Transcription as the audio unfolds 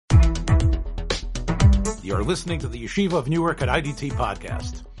You're listening to the Yeshiva of Newark at IDT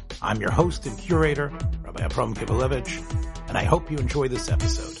podcast. I'm your host and curator, Rabbi Abram Kibalevich, and I hope you enjoy this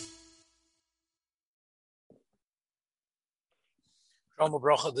episode. Shalom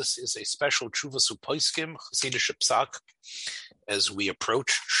Bracha, this is a special Tshuvas U'Poskim, Chassidish Psak, as we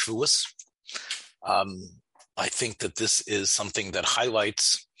approach Shavuos. I think that this is something that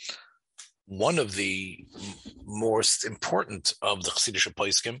highlights one of the most important of the Chassidish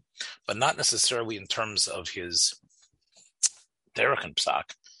Poskim, but not necessarily in terms of his derech and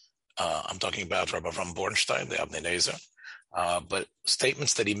psak. I'm talking about Rabbi Avram Bornstein, the Avnei Nezer, but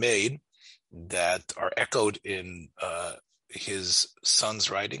statements that he made that are echoed in his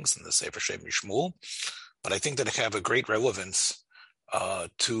son's writings in the Sefer Shem Yishmuel, but I think that they have a great relevance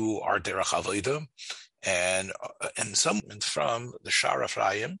to our derech avodah, and some from the Sha'ar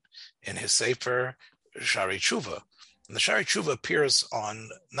Ephraim in his Sefer Sha'arei Tshuva. And the Sha'arei Tshuva appears on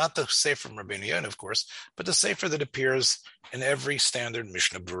not the Sefer from Rabbeinu Yonah, of course, but the Sefer that appears in every standard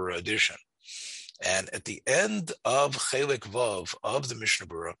Mishnah Berurah edition. And at the end of Chelek Vav of the Mishnah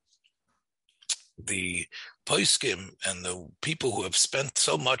Berurah, the Poskim and the people who have spent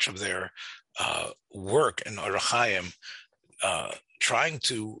so much of their work in Orach Chaim trying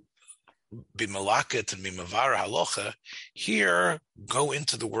to be malaket and be mavar halacha, here go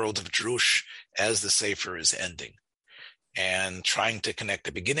into the world of Drush as the Sefer is ending, and trying to connect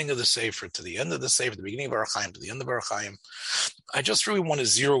the beginning of the Sefer to the end of the Sefer, the beginning of Orach Chaim to the end of Orach Chaim. I just really want to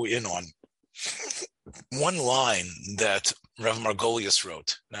zero in on one line that Rav Margolius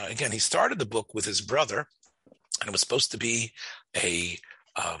wrote. Now, again, he started the book with his brother, and it was supposed to be a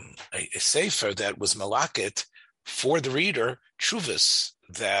Sefer that was malaket for the reader, Tshuvas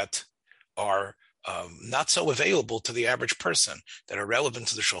that are not so available to the average person, that are relevant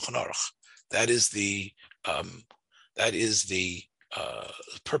to the Shulchan Aruch. That is the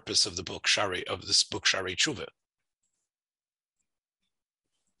purpose of the book Sha'arei Tshuva.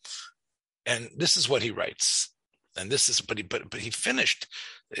 And this is what he writes. And this is, but he finished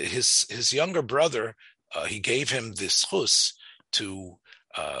his younger brother. He gave him this chus to.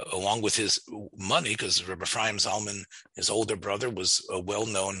 Along with his money, because Rabbi Ephraim Zalman, his older brother, was a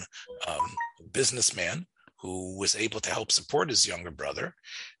well-known businessman who was able to help support his younger brother.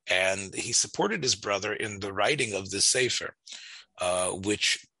 And he supported his brother in the writing of this Sefer,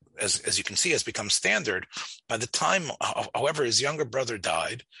 which, as you can see, has become standard. By the time, however, his younger brother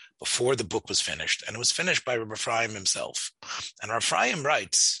died before the book was finished, and it was finished by Rabbi Ephraim himself. And Rabbi Ephraim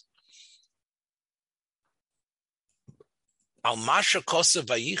writes, Al Masha Kosev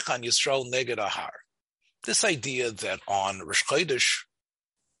Vayichan Yisrael Neged Ahar. This idea that on Rosh Chodesh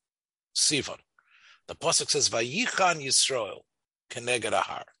Sivan, the pasuk says Vayichan Yisrael Keneged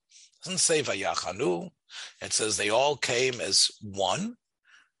Ahar. It doesn't say Vayachanu. It says they all came as one.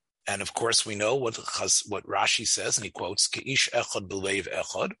 And of course, we know what Rashi says, and he quotes Keish Echad B'Leiv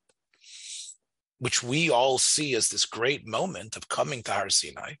Echad, which we all see as this great moment of coming to Har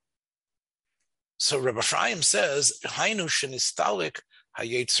Sinai. So Rabbi Ephraim says, "Hainu shenistalik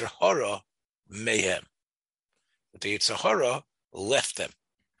hayetzer hara mehem." The yetzer hara left them,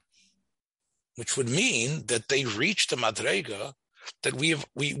 which would mean that they reached a madrega that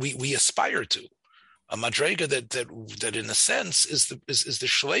we aspire to, a madrega that in a sense is the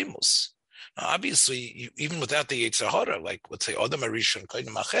shleimus. Now, obviously, even without the yetzer hara, like let's say Adam Arishon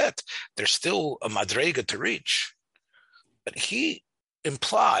Kodim Achet, there's still a madrega to reach, but he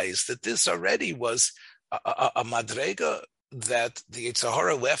implies that this already was a madrega that the Yetzer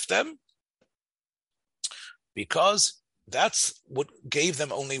Hara left them, because that's what gave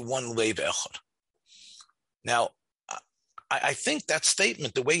them only one leiv echad. Now, I think that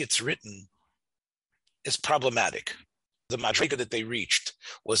statement, the way it's written, is problematic. The madrega that they reached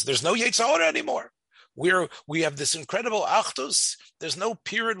was there's no Yetzer Hara anymore. We have this incredible achdus. There's no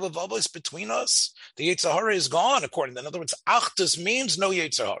period levavos between us. The Yetzer Hara is gone. In other words, achdus means no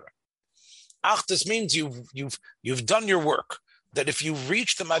Yetzer Hara. Achdus means you've done your work. That if you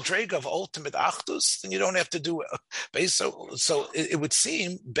reach the madrega of ultimate achdus, then you don't have to do it. So it would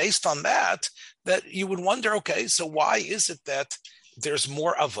seem, based on that you would wonder, okay, so why is it that there's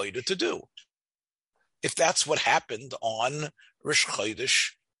more avodah to do? If that's what happened on Rosh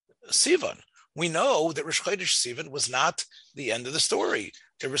Chodesh Sivan. We know that Rosh Chodesh Sivan was not the end of the story.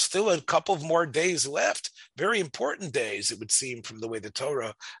 There were still a couple of more days left, very important days, it would seem, from the way the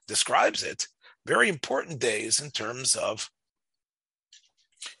Torah describes it, very important days in terms of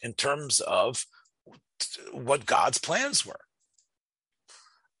what God's plans were.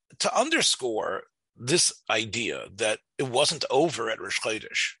 To underscore this idea that it wasn't over at Rosh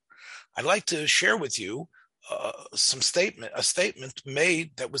Chodesh, I'd like to share with you a statement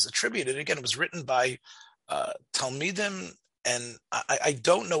made that was attributed. Again, it was written by Talmidim, and I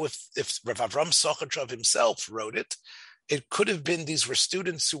don't know if Rav Avram Sochatrov himself wrote it. It could have been these were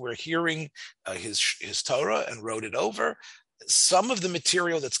students who were hearing his Torah and wrote it over. Some of the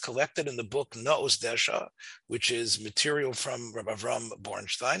material that's collected in the book Noos Desha, which is material from Rav Avram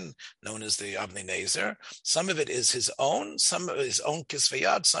Bornstein, known as the Avnei Nezer. Some of it is his own, some of his own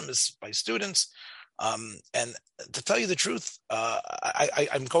Kisvayad, some is by students. And to tell you the truth,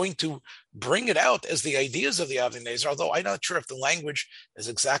 I'm going to bring it out as the ideas of the Avnei Nezer, although I'm not sure if the language is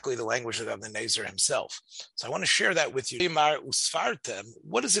exactly the language of Avnei Nezer himself. So I want to share that with you.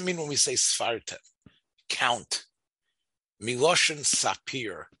 What does it mean when we say Sfartem? Count. Miloshin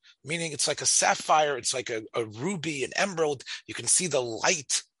Sapir, meaning it's like a sapphire, it's like a ruby, an emerald. You can see the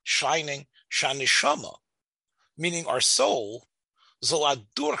light shining. Shanishama, meaning our soul,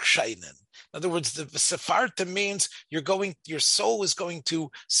 Zoladur Shainen. In other words, the Sepharta means your soul is going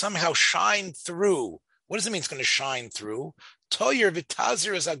to somehow shine through. What does it mean it's going to shine through? Toyer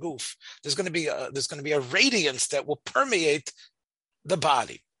Vitazir is aguf. There's going to be a radiance that will permeate the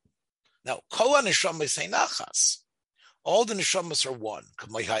body. Now, Kol HaNeshama is Nachas. All the neshamas are one.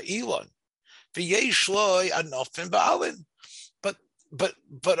 But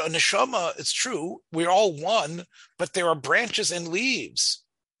a neshama, it's true, we're all one, but there are branches and leaves.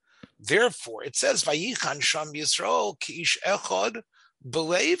 Therefore, it says, Vayichan Sham Yisrael ki ish echad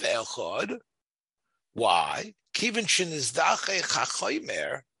b'leiv echad. Why? Kivin shenizdache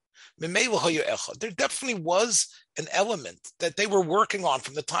chachoymer memeilu hoyu echad. There definitely was an element that they were working on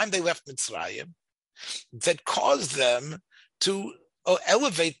from the time they left Mitzrayim that caused them to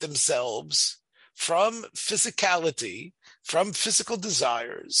elevate themselves from physicality, from physical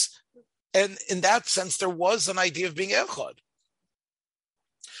desires. And in that sense, there was an idea of being echad.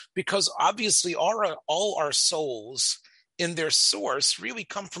 Because obviously all our souls in their source really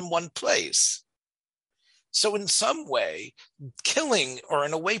come from one place. So in some way, killing or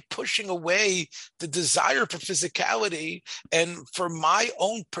in a way pushing away the desire for physicality and for my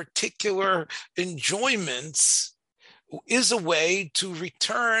own particular enjoyments is a way to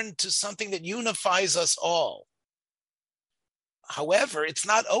return to something that unifies us all. However, it's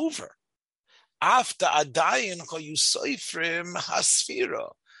not over. After Adayin Choyusoifrim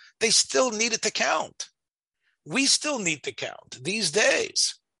Hasfira, they still needed to count. We still need to count these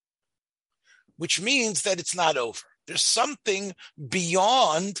days, which means that it's not over. There's something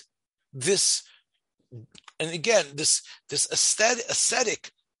beyond this, and again, this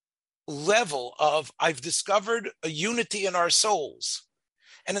aesthetic level of I've discovered a unity in our souls.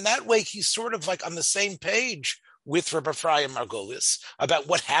 And in that way, he's sort of like on the same page with Rabbi Ephraim Margolis about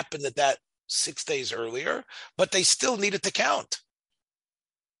what happened at that 6 days earlier, but they still needed to count.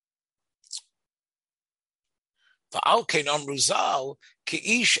 V'alkein amru zal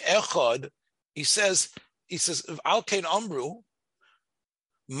ki'ish echad. He says, Alkein amru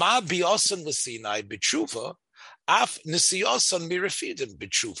ma biyosan l'sinai b'tshuva af nisiyosan mirafidim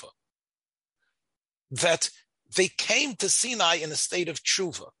b'tshuva. That they came to Sinai in a state of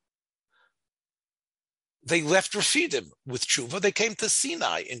tshuva. They left Refidim with tshuva. They came to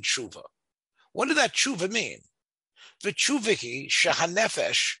Sinai in tshuva. What did that tshuva mean? The tshuvahi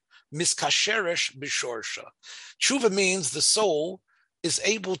shehanefesh miskasheresh b'shorsha. Tshuva means the soul is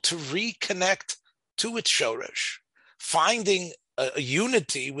able to reconnect to its shoresh, finding a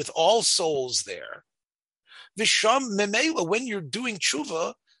unity with all souls there. Visham memela, when you're doing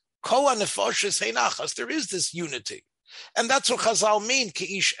tshuva, kol hanefoshes heinachas, there is this unity. And that's what Chazal mean,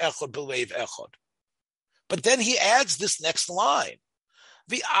 ki'ish echad b'leiv echad. But then he adds this next line.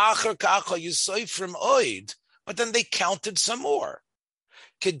 V'acher kacha yisoifrim oid. But then they counted some more.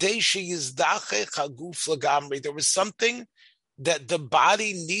 Kedeshi yizdache chaguf lagamri. There was something that the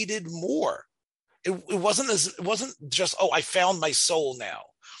body needed more. It wasn't just, oh, I found my soul now.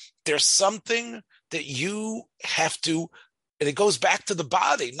 There's something that you have to, and it goes back to the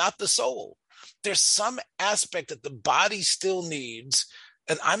body, not the soul. There's some aspect that the body still needs.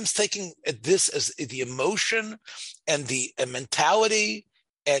 And I'm taking this as the emotion and the mentality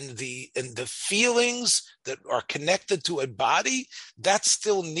and the feelings that are connected to a body that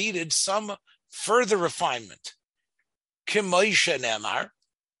still needed some further refinement. K'moishe nemar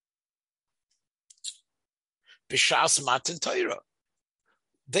b'shas matan Torah.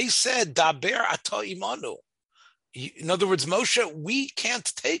 They said daber ato imanu. In other words, Moshe, we can't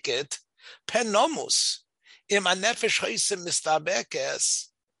take it. Pen nomus im anefesh haisim mistabekes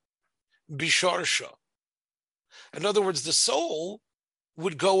bishorsha. In other words, the soul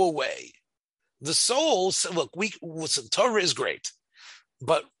would go away. The soul, look, Torah is great,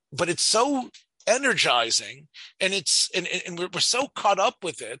 but it's so energizing, and we're so caught up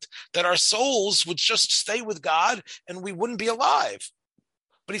with it that our souls would just stay with God and we wouldn't be alive.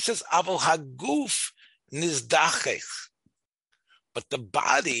 But he says, Aval haguf nizdachech. But the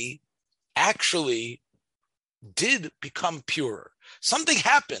body actually did become pure. Something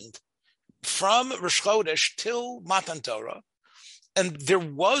happened from Rosh Chodesh till Matan Torah, and there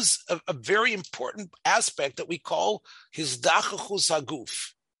was a very important aspect that we call hizdachachus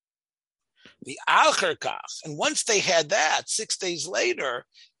haguf. The Acher Kach, and once they had that, 6 days later,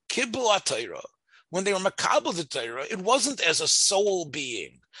 Kibbul HaTorah, when they were Makabel the Torah, it wasn't as a soul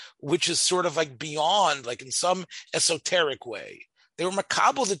being, which is sort of like beyond, like in some esoteric way. They were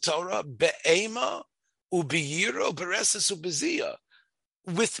Makabel the Torah, Be'ema, Ubiyiro, Bereses, Ubezia,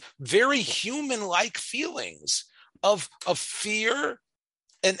 with very human-like feelings of fear.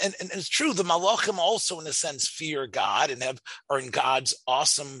 And it's true, the Malachim also, in a sense, fear God and are in God's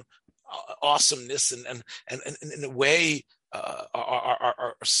awesomeness and in a way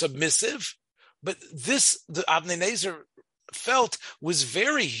are submissive. But this, the Avnei Nezer felt, was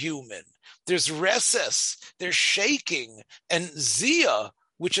very human. There's reses, there's shaking, and zia,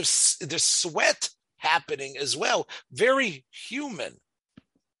 which is there's sweat happening as well. Very human.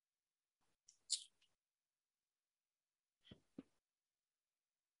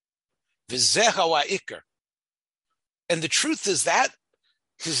 V'zeha ha'ikar. And the truth is that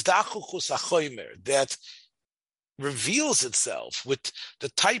that reveals itself with the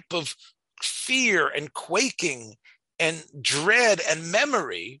type of fear and quaking and dread and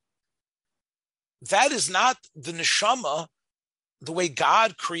memory. That is not the neshama, the way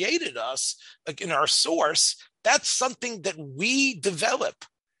God created us, like in our source. That's something that we develop.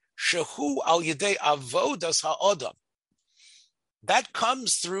 Shehu al yedei avodas ha'odam. That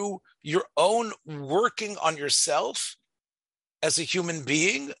comes through your own working on yourself as a human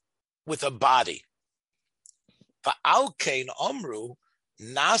being with a body. Va'alkein omru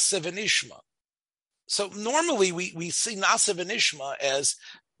nasa v'nishma. So normally we see nasa v'nishma as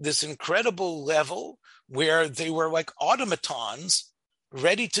this incredible level where they were like automatons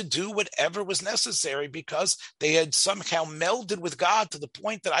ready to do whatever was necessary because they had somehow melded with God to the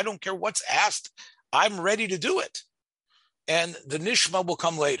point that I don't care what's asked, I'm ready to do it. And the nishma will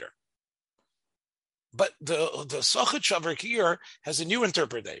come later. But the Sochet over here has a new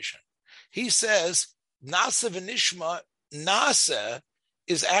interpretation. He says, Nasa v'nishma, Nasa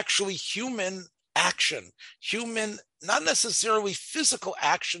is actually human action. Human, not necessarily physical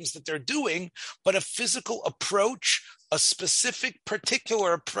actions that they're doing, but a physical approach, a specific,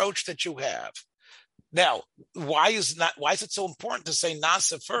 particular approach that you have. Now, why is it so important to say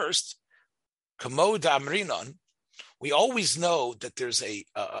Nasa first? Kamo d'amrinon. We always know that there's a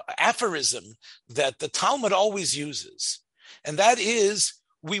aphorism that the Talmud always uses, and that is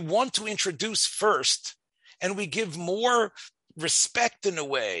we want to introduce first, and we give more respect in a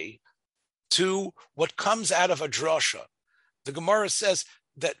way to what comes out of a drasha. The Gemara says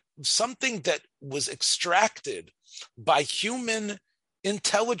that something that was extracted by human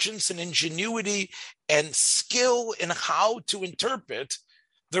intelligence and ingenuity and skill in how to interpret,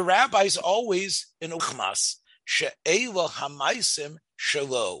 the rabbis always in uchmas, she'ela hamaisim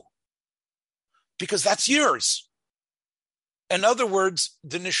shelo, because that's yours. In other words,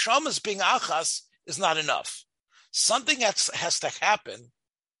 the neshamas being achas is not enough. Something has to happen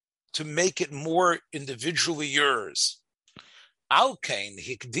to make it more individually yours. Alkein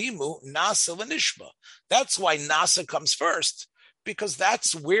hikdimu nasa l'nishma. That's why nasa comes first, because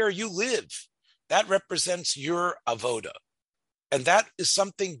that's where you live. That represents your avoda. And that is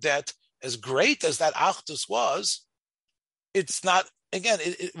something that, as great as that achdus was, it's not, again,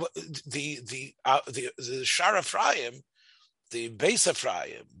 the Shar Ephraim, the Beis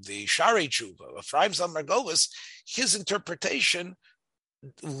Ephraim, the Sharei Tshuva, Ephraim Zal Margolis, his interpretation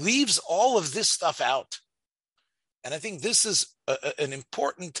leaves all of this stuff out. And I think this is an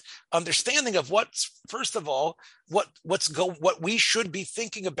important understanding of what's, first of all, what we should be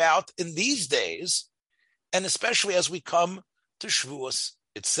thinking about in these days, and especially as we come to Shavuos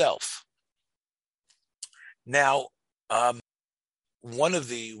itself. Now, one of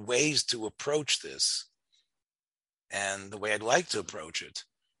the ways to approach this, and the way I'd like to approach it,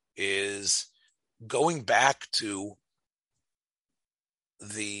 is going back to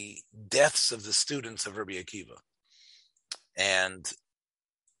the deaths of the students of Rabbi Akiva. And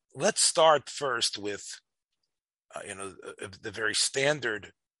let's start first with, the very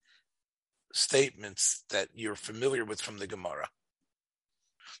standard statements that you're familiar with from the Gemara.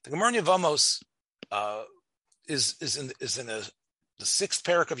 The Gemara in Yevamos is in the sixth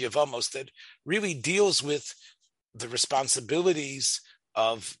parak of Yevamos that really deals with the responsibilities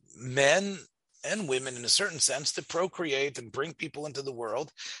of men and women in a certain sense to procreate and bring people into the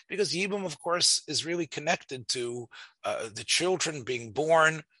world, because Yibum, of course, is really connected to the children being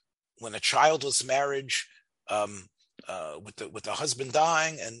born when a childless marriage, with the husband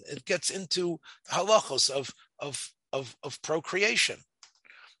dying, and it gets into the halachos of procreation.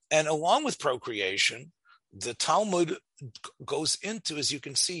 And along with procreation, the Talmud goes into, as you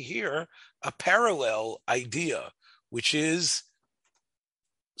can see here, a parallel idea, which is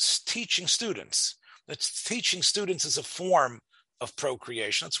teaching students. That's teaching students as a form of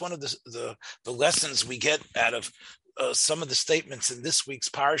procreation. That's one of the lessons we get out of some of the statements in this week's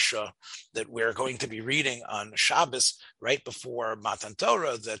parsha that we're going to be reading on Shabbos right before Matan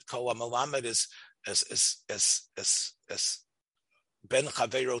Torah. That Kol HaMelamed is as Ben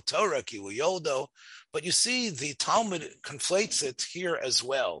Chavero Torah Ki Yoldo. But you see, the Talmud conflates it here as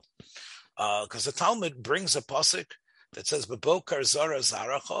well, because the Talmud brings a pasuk that says "Bebokar zara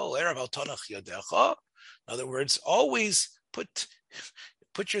zaracha, erev al tanach yadecha." In other words, always put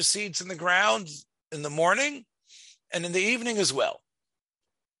your seeds in the ground in the morning and in the evening as well.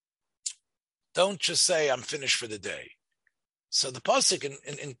 Don't just say I'm finished for the day. So the pasuk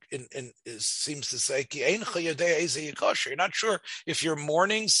seems to say, you're not sure if your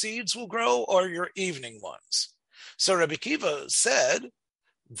morning seeds will grow or your evening ones. So Rabbi Kiva said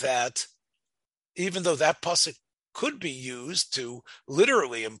that even though that pasuk could be used to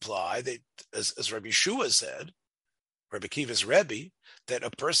literally imply that, as Rabbi Shua said, Rabbi Kiva's Rebbe, that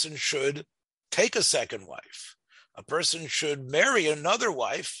a person should take a second wife. A person should marry another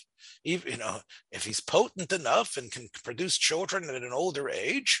wife, even, if he's potent enough and can produce children at an older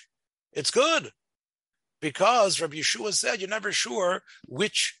age, it's good. Because Rabbi Yeshua said, you're never sure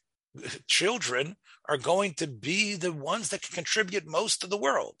which children are going to be the ones that can contribute most to the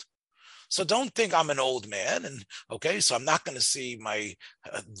world. So don't think I'm an old man, and so I'm not going to see I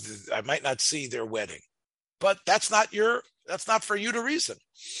might not see their wedding. But that's not for you to reason.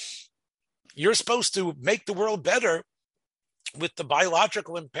 You're supposed to make the world better with the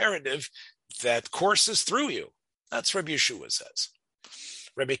biological imperative that courses through you. That's what Rabbi Yeshua says.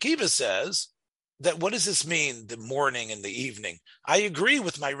 Rabbi Kiva says that, what does this mean, the morning and the evening? I agree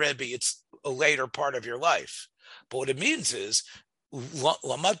with my Rebbe, it's a later part of your life. But what it means is,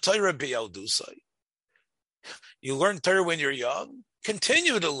 Lamad Torah b'yaldusai. You learn Torah when you're young,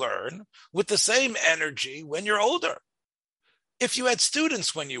 continue to learn with the same energy when you're older. If you had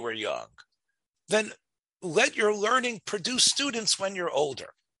students when you were young, then let your learning produce students when you're older.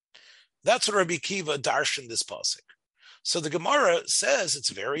 That's what Rabbi Kiva darshan this pasuk. So the Gemara says it's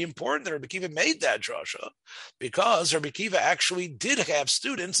very important that Rabbi Kiva made that drasha, because Rabbi Kiva actually did have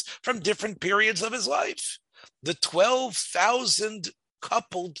students from different periods of his life. The 12,000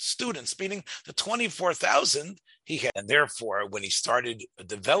 coupled students, meaning the 24,000 he had. And therefore, when he started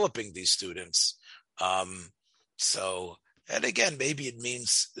developing these students, and again, maybe it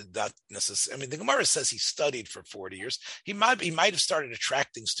means not necessarily. The Gemara says he studied for 40 years. He might have started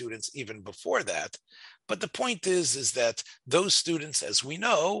attracting students even before that. But the point is that those students, as we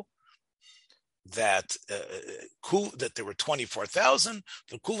know, that there were 24,000.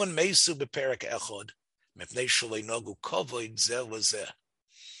 The kulan meisu beperek echod mipnei shalei nogu kavod zeh lezeh,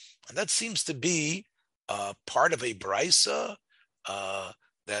 and that seems to be part of a brisa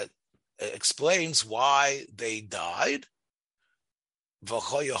that explains why they died. And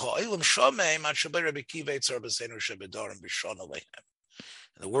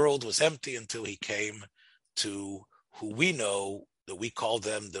the world was empty until he came to who we know, that we call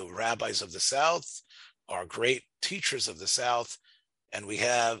them the rabbis of the South, our great teachers of the South. And we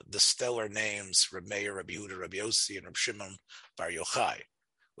have the stellar names Reb Meir, Rabbi Yehuda, Rabbi Yossi, and Reb Shimon Bar Yochai.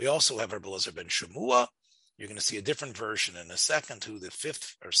 We also have Reb Elazar ben Shemua. You're going to see a different version in a second, who the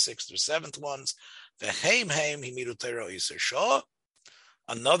fifth or sixth or seventh ones. The Heim Himiru Teiro Yisur Shah.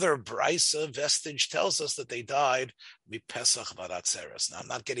 Another Brisa vestige tells us that they died Pesach Varatzeres. Now, I'm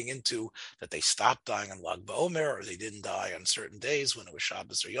not getting into that they stopped dying on Lag BaOmer, or they didn't die on certain days when it was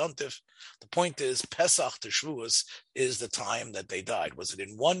Shabbos or Yontif. The point is, Pesach to Shavuos is the time that they died. Was it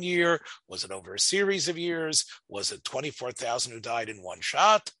in 1 year? Was it over a series of years? Was it 24,000 who died in one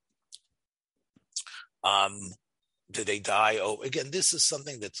shot? Did they die? Oh, again, this is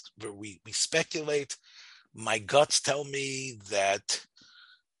something that's where we speculate. My guts tell me that,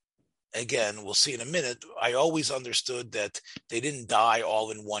 again, we'll see in a minute, I always understood that they didn't die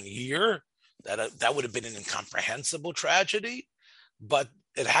all in 1 year. That would have been an incomprehensible tragedy. But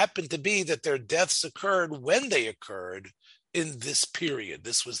it happened to be that their deaths occurred when they occurred in this period.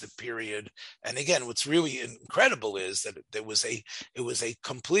 This was the period. And again, what's really incredible is that it was a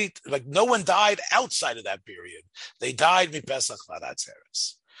complete, like, no one died outside of that period. They died mi Pesach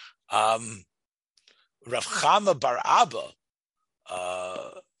Vadatzeres. Rav Chama bar Abba,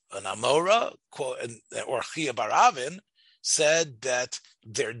 an Amora, or Chia bar Avin, said that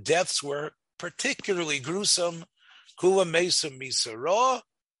their deaths were particularly gruesome. Kula Mesa Misara,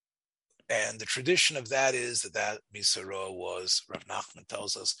 and the tradition of that is that Misara was, Rav Nachman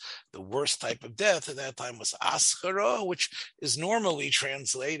tells us, the worst type of death at that time was Aschara, which is normally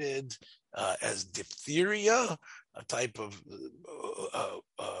translated as diphtheria, a type of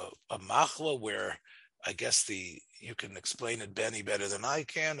a machla where I guess you can explain it, Benny, better than I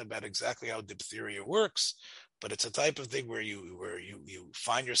can about exactly how diphtheria works. But it's a type of thing where you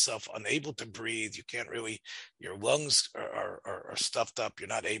find yourself unable to breathe. You can't really, your lungs are stuffed up. You're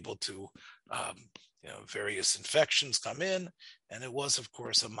not able to, various infections come in. And it was, of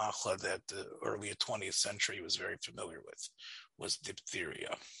course, a machla that the early 20th century was very familiar with, was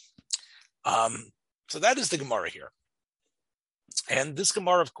diphtheria. So that is the Gemara here. And this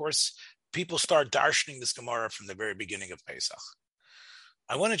Gemara, of course, people start darshaning this Gemara from the very beginning of Pesach.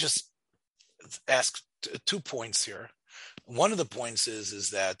 I want to just ask 2 points here. One of the points is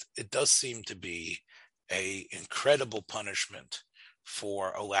that it does seem to be an incredible punishment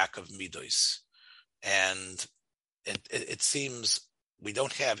for a lack of midos. And it seems we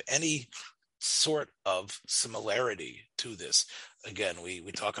don't have any sort of similarity to this. Again, we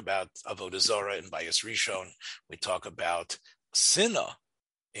talk about Avodah Zarah in Bayis Rishon. We talk about Sinah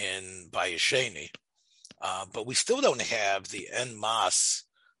in Bayis Sheni. But we still don't have the en masse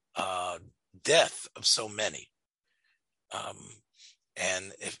death of so many.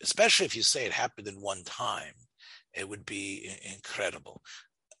 And especially if you say it happened in one time, it would be incredible.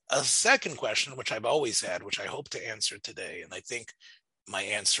 A second question, which I've always had, which I hope to answer today, and I think my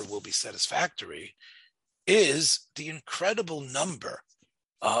answer will be satisfactory, is the incredible number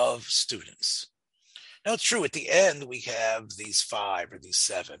of students. Now, it's true, at the end, we have these 5 or these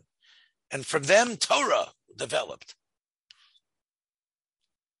 7, and from them, Torah developed.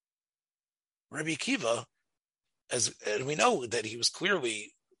 Rabbi Akiva, and we know that he was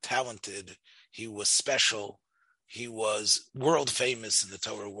clearly talented, he was special, he was world famous in the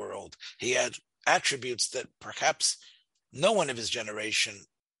Torah world. He had attributes that perhaps no one of his generation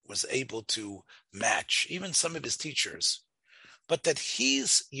was able to match, even some of his teachers. But that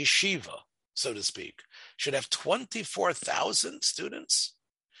his yeshiva, so to speak, should have 24,000 students,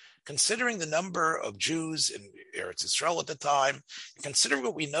 considering the number of Jews in Eretz Yisrael at the time, considering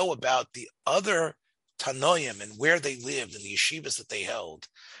what we know about the other Tanoim and where they lived and the yeshivas that they held,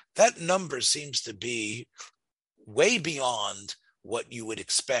 that number seems to be way beyond what you would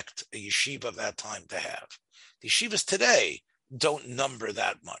expect a yeshiva of that time to have. The yeshivas today don't number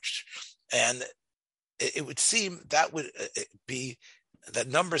that much. And it would seem that would be, that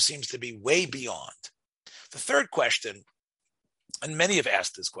number seems to be way beyond. The third question, and many have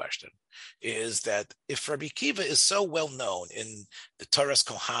asked this question, is that if Rabbi Akiva is so well known in the Toras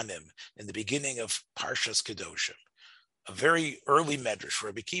Kohanim, in the beginning of Parshas Kedoshim, a very early medrash,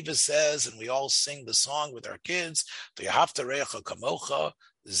 Rabbi Akiva says, and we all sing the song with our kids, V'yahavta re'echa kamocha,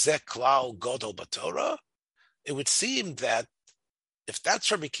 ze klal godol b'Torah. It would seem that if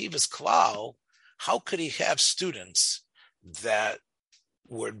that's Rabbi Akiva's klal, how could he have students that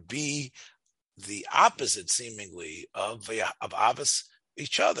would be the opposite, seemingly, of avos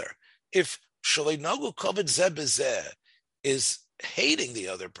each other? If shalei nagu koved zeh b'zeh is hating the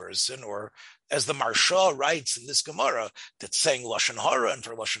other person, or as the Marsha writes in this Gemara, that's saying Lashon Hara, and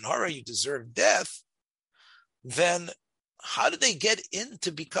for Lashon Hara you deserve death, then how did they get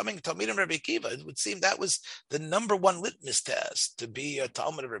into becoming Talmidim Rabbi Akiva? It would seem that was the number one litmus test to be a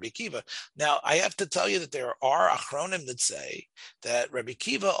Talmid of Rabbi Akiva. Now, I have to tell you that there are Achronim that say that Rabbi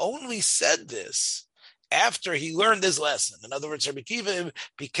Akiva only said this after he learned his lesson. In other words, Rabbi Akiva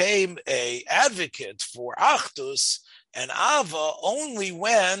became an advocate for Achdus and Ava only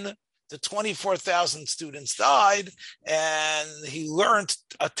when the 24,000 students died and he learned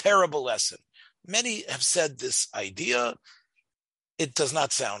a terrible lesson. Many have said this idea. It does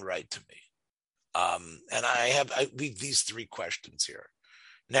not sound right to me. And I leave these 3 questions here.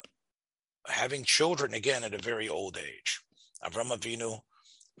 Now, having children, again, at a very old age, Avram Avinu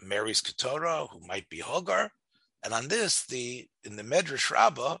marries Keturah, who might be Hagar. And on this, in the Medrash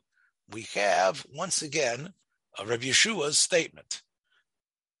Rabbah, we have, once again, Rabbi Yeshua's statement.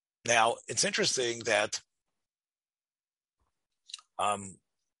 Now, it's interesting that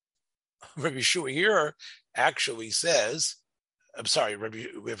Rabbi Yeshua here actually says, I'm sorry,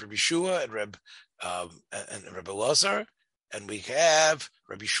 we have Rabbi Yeshua and Rabbi Elazar, and we have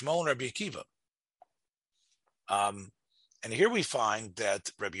Rabbi Shmuel and Rabbi Akiva. And here we find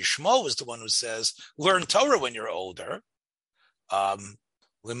that Rabbi Shmuel is the one who says, learn Torah when you're older.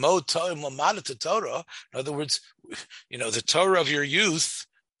 Limod toim lamada Torah. In other words, the Torah of your youth,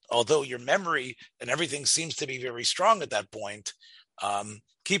 although your memory and everything seems to be very strong at that point,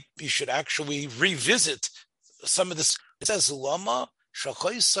 you should actually revisit some of this. It says lama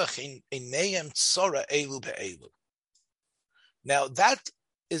shachoisach einayim tzora elu be'elu. Now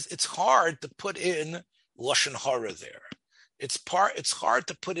it's hard to put in lashon hara there. It's hard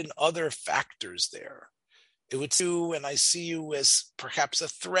to put in other factors there. It would see you, and I see you as perhaps a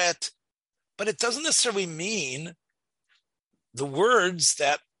threat, but it doesn't necessarily mean the words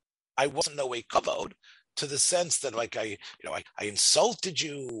that I wasn't no way kavod, to the sense that like I insulted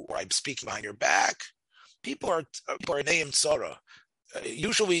you or I'm speaking behind your back. People are nayim tzara.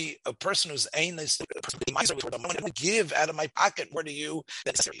 Usually, a person who's ain is I'm going to give out of my pocket more to you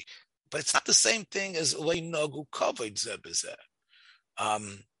than necessary. But it's not the same thing as leinogu kavod zeh.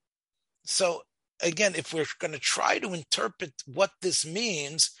 So again, if we're going to try to interpret what this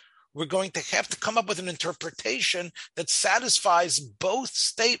means, we're going to have to come up with an interpretation that satisfies both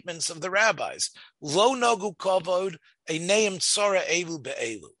statements of the rabbis. Lo nogu kavod einayim tzara elu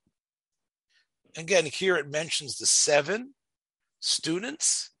be'elu. Again, here it mentions the 7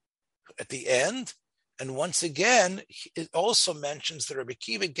 students at the end. And once again, it also mentions that Rabbi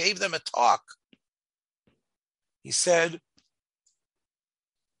Akiva gave them a talk. He said,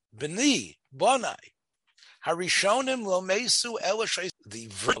 B'ni, Bonai, Harishonim lo mesu elashai, the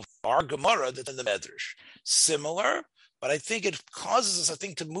verse of our Gemara that's in the Medrash. Similar, but I think it causes us,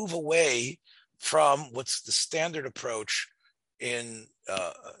 to move away from what's the standard approach in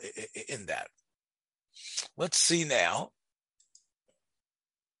that. Let's see now.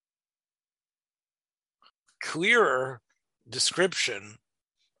 Clearer description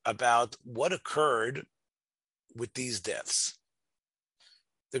about what occurred with these deaths.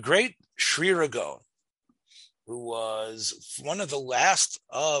 The great Shri Gaon, who was one of the last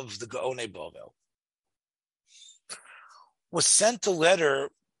of the Gaonei Bovel, was sent a letter,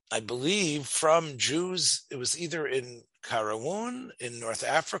 I believe, from Jews. It was either in Karawan in North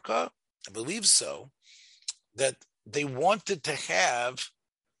Africa, I believe so, that they wanted to have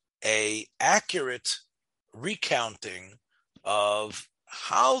a accurate recounting of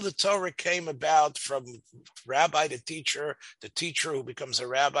how the Torah came about from rabbi to teacher who becomes a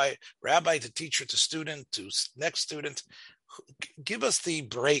rabbi to teacher to student to next student. Give us the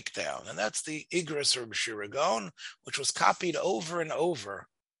breakdown. And that's the Igros of Shri Gaon, which was copied over and over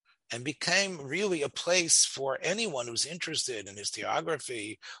and became really a place for anyone who's interested in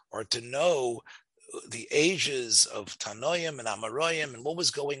historiography or to know the ages of Tanoim and Amoraim and what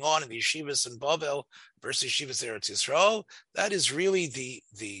was going on in the yeshivas in Bavel versus yeshivas Eretz Yisrael. That is really the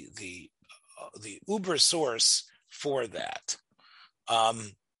uber source for that.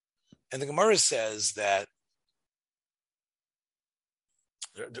 And the Gemara says that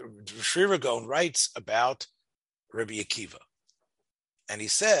the Shri Gaon writes about Rabbi Akiva, and he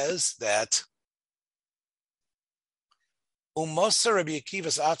says that Umosa Rabbi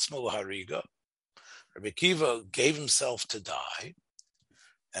Akiva's atzmo l'hariga. Rabbi Akiva gave himself to die,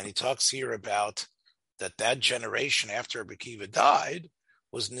 and he talks here about that generation after Rabbi Akiva died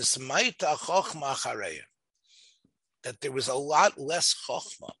was nismaita chochma chareya, that there was a lot less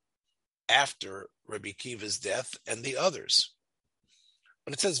chochma after Rabbi Akiva's death and the others.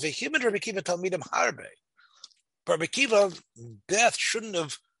 But it says v'himid Rabbi Akiva talmidim harbe. Rabbi Akiva's death shouldn't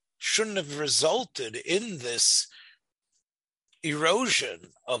have resulted in this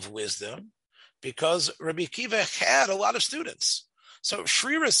erosion of wisdom, because Rabbi Akiva had a lot of students. So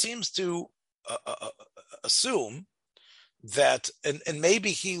Shrira seems to assume that, and maybe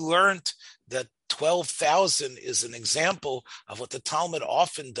he learned that 12,000 is an example of what the Talmud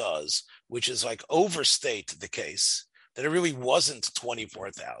often does, which is like overstate the case, that it really wasn't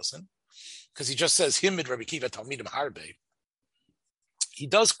 24,000, because he just says, Himid Rabbi Akiva Talmidim Harbe. He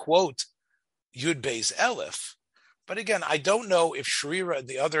does quote Yud Beis Elef, but again, I don't know if Shrira and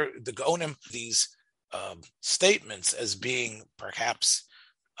the Gaonim, these statements as being perhaps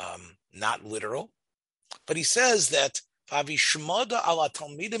not literal. But he says that Avishmada ala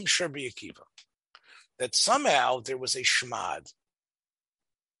Talmidim Sherbi Akiva, that somehow there was a shmad.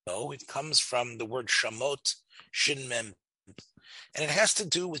 No, it comes from the word shamot, shin mem, and it has to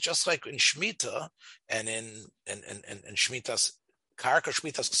do with, just like in Shemitah and in Shemitah's Karka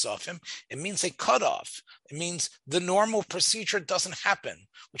Shmitas Ksofim, it means a cutoff. It means the normal procedure doesn't happen,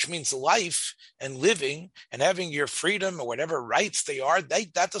 which means life and living and having your freedom or whatever rights they are,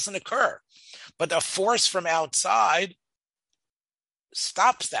 that doesn't occur. But a force from outside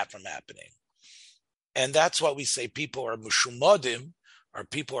stops that from happening. And that's why we say people are mushumadim, or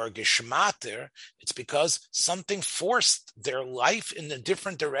people are geschmater, it's because something forced their life in a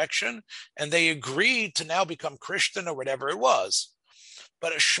different direction and they agreed to now become Christian or whatever it was.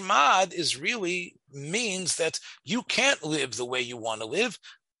 But a shmad is really means that you can't live the way you want to live.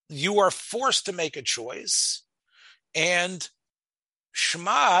 You are forced to make a choice, and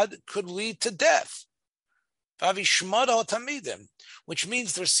shmad could lead to death. Which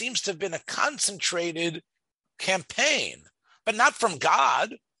means there seems to have been a concentrated campaign, but not from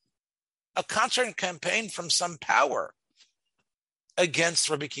God, a concentrated campaign from some power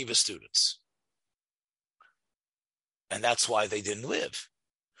against Rabbi Akiva's students. And that's why they didn't live.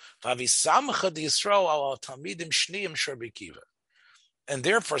 And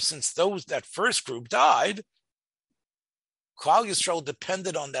therefore, since that first group died, Klal Yisrael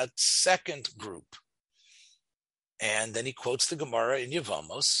depended on that second group. And then he quotes the Gemara in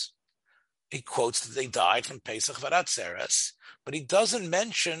Yevamos. He quotes that they died from Pesach Varatzeres, but he doesn't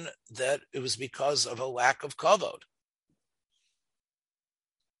mention that it was because of a lack of kavod.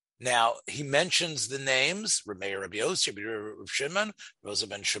 Now, he mentions the names, Rameir Rabbi Yossi, Rabbi Shimon, Rosa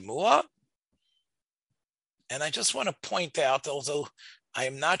ben Shemua. And I just want to point out, although I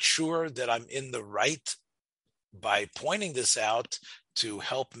am not sure that I'm in the right by pointing this out to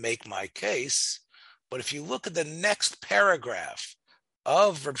help make my case, but if you look at the next paragraph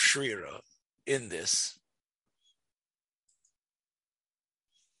of Reb Shrira in this,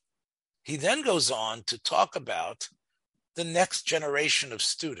 he then goes on to talk about the next generation of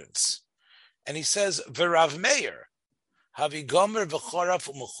students. And he says, V'Rav Meir, havi gomer v'chorav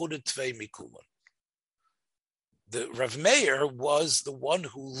u'mechudet tvei mikulon. The Rav Meir was the one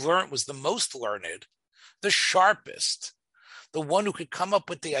who was the most learned, the sharpest, the one who could come up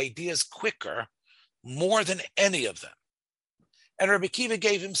with the ideas quicker, more than any of them. And Rabbi Akiva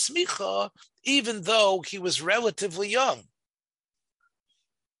gave him smicha, even though he was relatively young.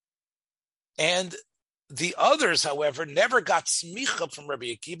 And the others, however, never got smicha from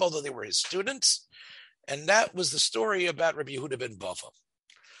Rabbi Akiva, although they were his students. And that was the story about Rabbi Yehuda ben Bava.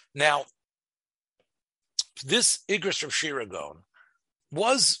 Now, this Igros Rav Shira Gaon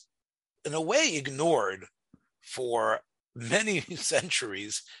was, in a way, ignored for many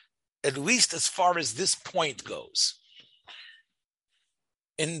centuries, at least as far as this point goes.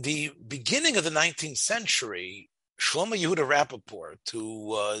 In the beginning of the 19th century, Shlomo Yehuda Rappaport, who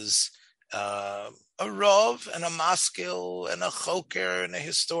was a Rav and a Maskil and a Choker and a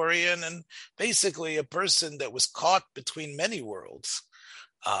historian and basically a person that was caught between many worlds,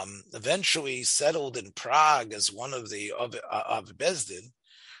 eventually settled in Prague as one of the of Bezdin,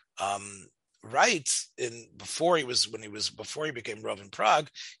 writes before he became Rav in Prague,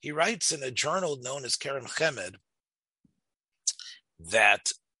 he writes in a journal known as Kerem Chemed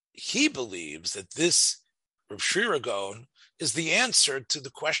that he believes that this Rav Shrira Gaon is the answer to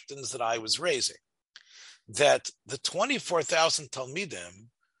the questions that I was raising. That the 24,000 Talmidim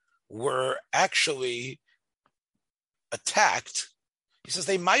were actually attacked. He says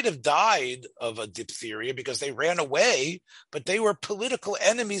they might have died of a diphtheria because they ran away, but they were political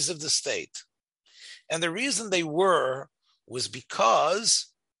enemies of the state. And the reason they was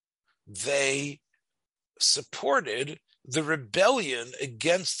because they supported the rebellion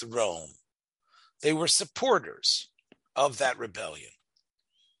against Rome. They were supporters of that rebellion.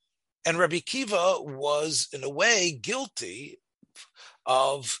 And Rabbi Akiva was, in a way, guilty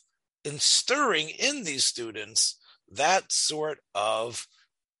of instilling in these students that sort of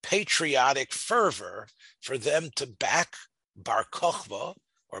patriotic fervor for them to back Bar Kokhba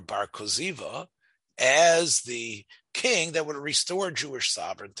or Bar Koziva as the king that would restore Jewish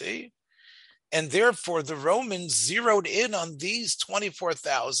sovereignty. And therefore, the Romans zeroed in on these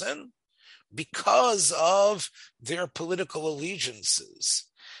 24,000 because of their political allegiances.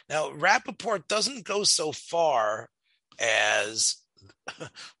 Now, Rappaport doesn't go so far as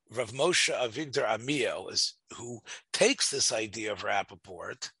Rav Moshe Avigdor Amiel, who takes this idea of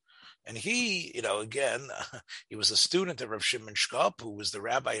Rappaport, and he, again, he was a student of Rav Shimon Shkop, who was the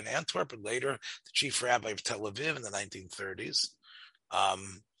rabbi in Antwerp, and later the chief rabbi of Tel Aviv in the 1930s.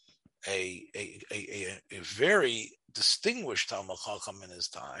 A very distinguished Talmud Chacham in his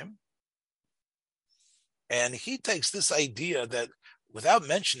time. And he takes this idea that, without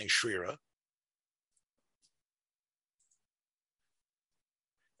mentioning Shrira,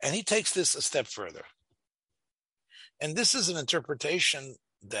 and he takes this a step further. And this is an interpretation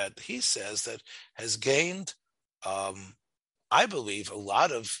that he says that has gained, I believe, a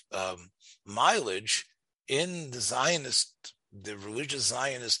lot of mileage in the religious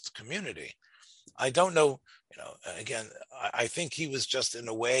Zionist community. I don't know, again, I think he was just in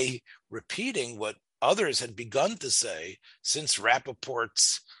a way repeating what others had begun to say since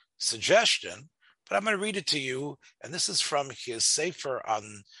Rappaport's suggestion, but I'm going to read it to you, and this is from his sefer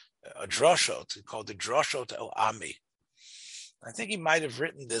on a droshot called the Droshot El Ami. I think he might have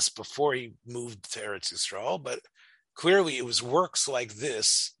written this before he moved to Eretz Yisrael, but clearly it was works like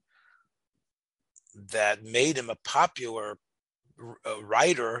this that made him a popular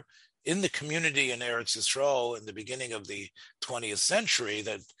writer in the community in Eretz Yisrael in the beginning of the 20th century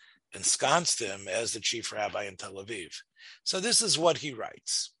that ensconced him as the chief rabbi in Tel Aviv. So this is what he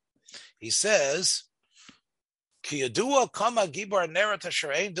writes. He says, Ki yadua kama gibar neret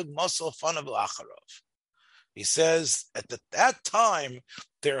asher ein dugmosel fanav lacharov. He says, at that time,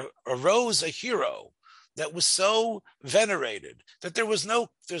 there arose a hero that was so venerated that there's no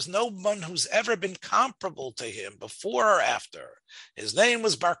one who's ever been comparable to him before or after. His name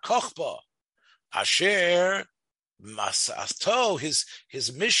was Bar Kokhba. Asher Masato,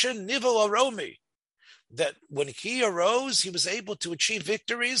 his mission, Nivel Aromi, that when he arose, he was able to achieve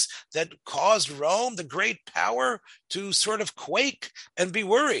victories that caused Rome, the great power, to sort of quake and be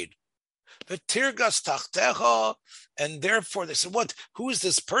worried. Tirgas tachtecha, and therefore they said, "What? Who is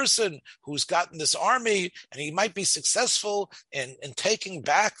this person who's gotten this army, and he might be successful in taking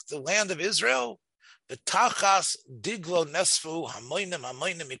back the land of Israel?" The tachas diglo nesfu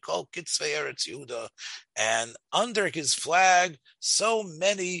hamoinim mikol kitzvei Eretz Yehuda, and under his flag, so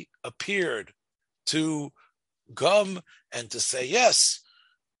many appeared to come and to say, "Yes,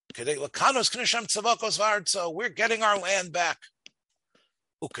 we're getting our land back."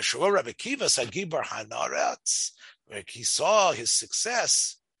 Rabbi Kiva Sagibar Hanaretz, where he saw his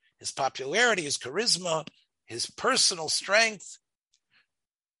success, his popularity, his charisma, his personal strength,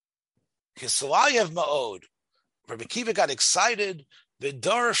 his Salayev Ma'od. Rabbi Kiva got excited. The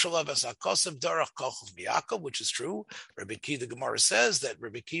Dor Shalavas Akosav Dorach Kochov Miyakov, which is true. Rabbi Kiva, the Gemara says that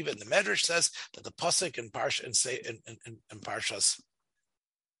Rabbi Kiva in the Medrash says that the pasuk in Parshas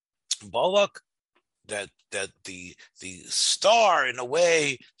Balak, that the star in a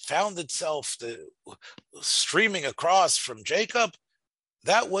way found itself streaming across from Jacob,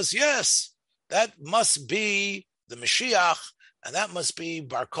 that must be the Mashiach, and that must be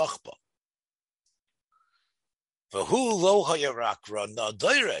Bar Kokhba.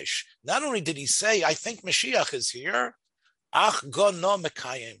 Not only did he say, I think Mashiach is here, ach gono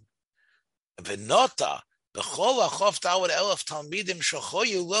mekayim v'nota b'chol achov ta'od elef talmidim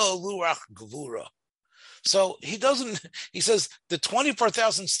shochoyu lo luach gvura. So he says the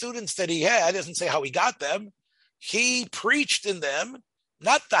 24,000 students that he had, doesn't say how he got them. He preached in them,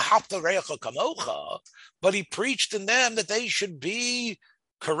 not the hafta re'echa kamocha, but he preached in them that they should be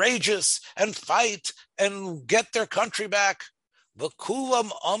courageous and fight and get their country back. V'kulam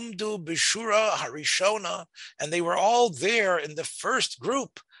amdu b'shura harishona, and they were all there in the first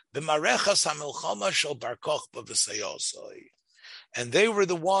group, b'marechas hamilchama shel Bar Kokhba v'sayosoi. And they were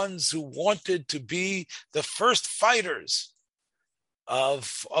the ones who wanted to be the first fighters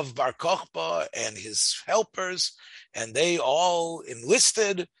of Bar Kokhba and his helpers, and they all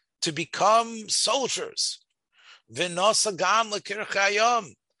enlisted to become soldiers. V'nosagam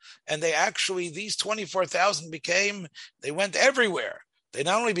l'kirchayom, and these 24,000 they went everywhere. They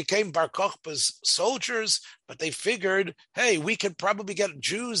not only became Bar Kokhba's soldiers, but they figured, hey, we could probably get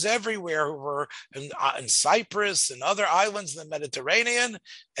Jews everywhere who were in Cyprus and other islands in the Mediterranean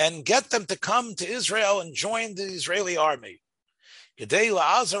and get them to come to Israel and join the Israeli army. In order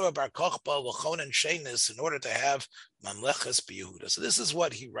to have Mamleches B'Yehuda. So this is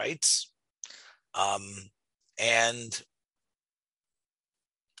what he writes. And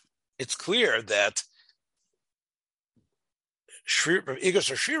it's clear that Igos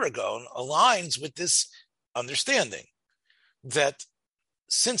Shiragon aligns with this understanding that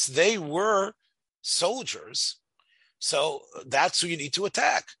since they were soldiers, so that's who you need to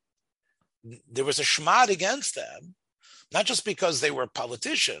attack. There was a shmad against them, not just because they were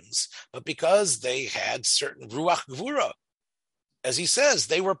politicians, but because they had certain ruach gvura. As he says,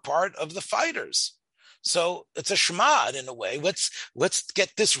 they were part of the fighters. So it's a shmad in a way. Let's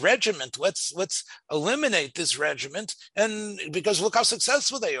get this regiment. Let's eliminate this regiment, and because look how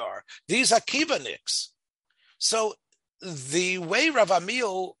successful they are. These are Kivaniks. So the way Rav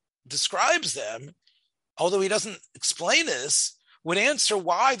Amiel describes them, although he doesn't explain this, would answer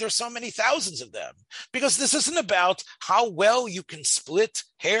why there's so many thousands of them. Because this isn't about how well you can split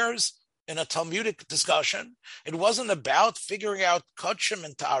hairs in a Talmudic discussion. It wasn't about figuring out Kodshim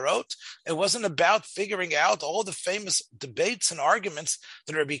and Tarot. It wasn't about figuring out all the famous debates and arguments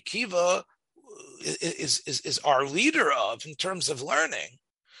that Rabbi Kiva is our leader of in terms of learning.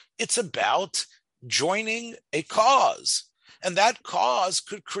 It's about joining a cause. and that cause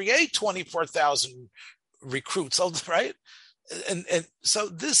could create 24,000 recruits, right? And so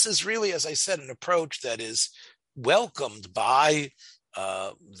this is really, as I said, an approach that is welcomed by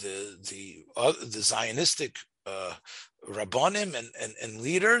the Zionistic Rabbonim and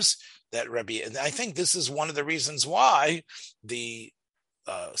leaders that Rabbi, and I think this is one of the reasons why the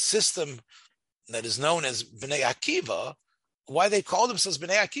system that is known as Bnei Akiva, why they call themselves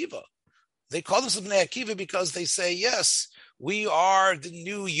Bnei Akiva. They call themselves Bnei Akiva because they say, yes, we are the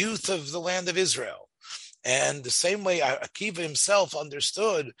new youth of the land of Israel. And the same way Akiva himself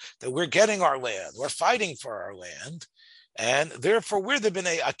understood that we're getting our land, we're fighting for our land, and therefore we're the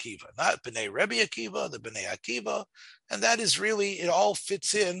Bnei Akiva, not Bnei Rebbe Akiva, the Bnei Akiva. And that is really, it all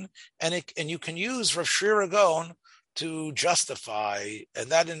fits in, and you can use Rav Shira Gaon to justify, and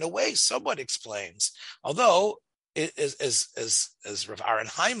that in a way somewhat explains, although it is, as Rav Aaron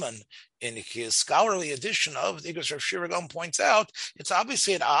Hyman in his scholarly edition of the Igros Rav Shira Gaon points out, it's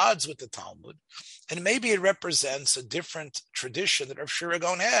obviously at odds with the Talmud, and maybe it represents a different tradition that Rav Shira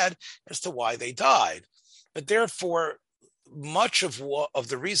Gaon had as to why they died. But therefore, much of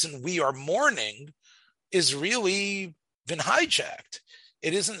the reason we are mourning is really been hijacked.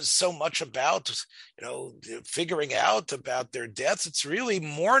 It isn't so much about, figuring out about their deaths. It's really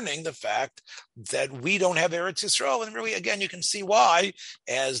mourning the fact that we don't have Eretz Yisrael. And really, again, you can see why,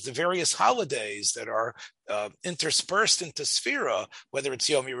 as the various holidays that are interspersed into Sfira, whether it's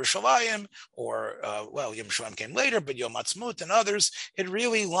Yom Yerushalayim or, Yom Yerushalayim came later, but Yom Ha'atzmaut and others, it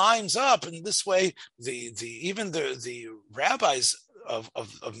really lines up. And this way, even the rabbis of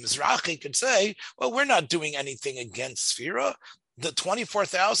Mizrahi could say, well, we're not doing anything against Sfira. The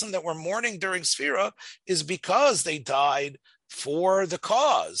 24,000 that we're mourning during Sfira is because they died for the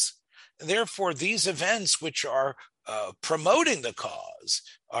cause. And therefore, these events which are promoting the cause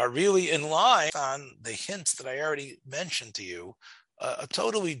are really in line on the hints that I already mentioned to you, a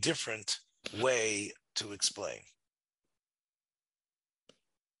totally different way to explain.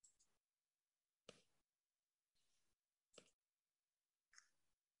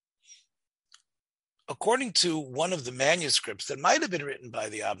 According to one of the manuscripts that might have been written by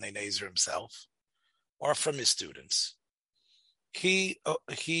the Avnei Nezer himself or from his students, he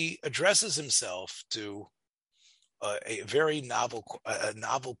addresses himself to a very novel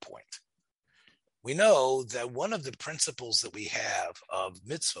point. We know that one of the principles that we have of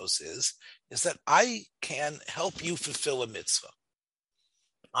mitzvos is that I can help you fulfill a mitzvah.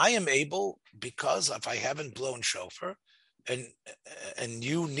 I am able, because if I haven't blown shofar, and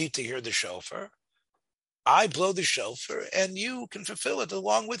you need to hear the shofar, I blow the shofar and you can fulfill it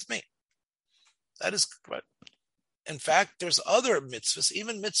along with me. That is correct. In fact, there's other mitzvahs,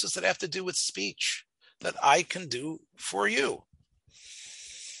 even mitzvahs that have to do with speech, that I can do for you.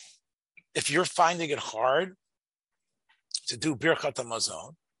 If you're finding it hard to do Birkat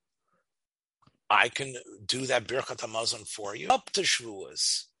HaMazon, I can do that Birkat HaMazon for you. Up to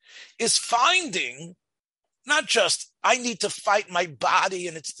Shavuos is finding not just I need to fight my body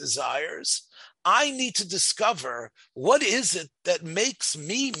and its desires. I need to discover what is it that makes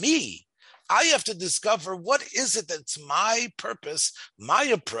me me. I have to discover what is it that's my purpose, my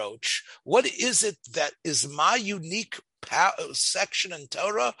approach. What is it that is my unique section in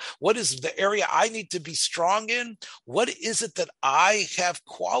Torah? What is the area I need to be strong in? What is it that I have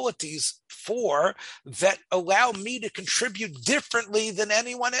qualities for that allow me to contribute differently than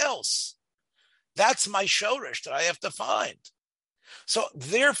anyone else? That's my shoresh that I have to find. So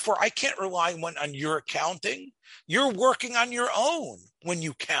therefore, I can't rely on your counting. You're working on your own when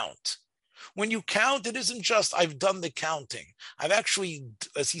you count. When you count, it isn't just I've done the counting. I've actually,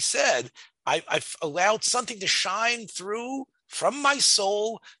 as he said, I've allowed something to shine through from my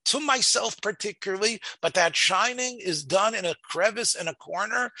soul to myself particularly, but that shining is done in a crevice, in a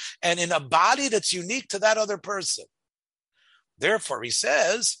corner, and in a body that's unique to that other person. Therefore, he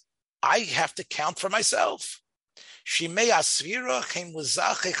says, I have to count for myself. Because if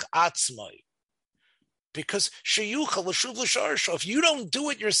you don't do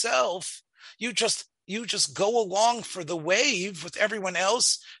it yourself, you just go along for the wave with everyone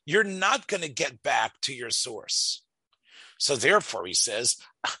else, you're not going to get back to your source. So therefore, he says,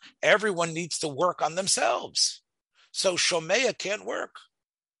 everyone needs to work on themselves. So Shomeya can't work.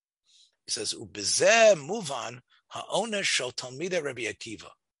 He says, Ubezeh muvan ha'onesh shel talmidei Rabbi Akiva.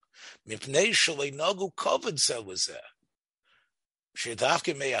 Mipnei shalei nagu kovod zeh lezeh.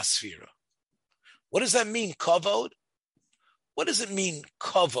 Shedavke me'asfira. What does that mean, kavod? What does it mean,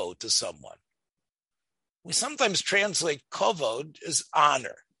 kavod, to someone? We sometimes translate kavod as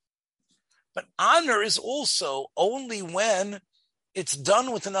honor. But honor is also only when it's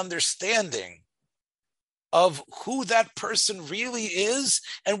done with an understanding of who that person really is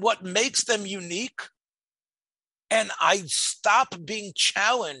and what makes them unique. And I stop being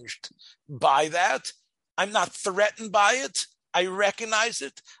challenged by that. I'm not threatened by it. I recognize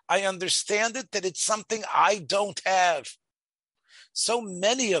it. I understand it, that it's something I don't have. So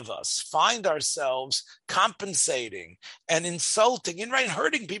many of us find ourselves compensating and insulting and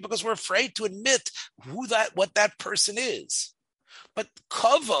hurting people because we're afraid to admit what that person is. But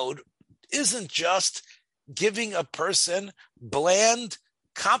kavod isn't just giving a person bland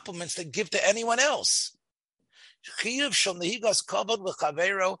compliments that give to anyone else. Chiyuv shel nehigas kavod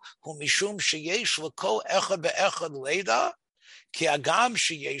lechavero hu mishum sheyesh lekol echad be'echad leida ki agam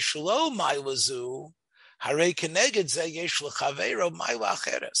sheyesh lo ma'ila zu harei keneged ze yesh lechavero ma'ila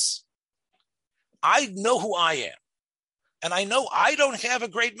acheres. I know who I am, and I know I don't have a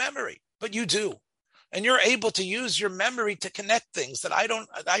great memory, but you do, and you're able to use your memory to connect things that I don't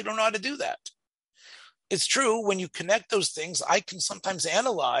know how to do that. It's true, when you connect those things, I can sometimes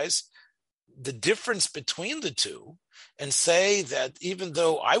analyze the difference between the two and say that even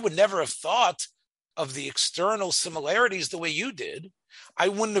though I would never have thought of the external similarities the way you did, I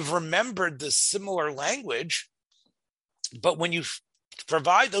wouldn't have remembered the similar language. But when you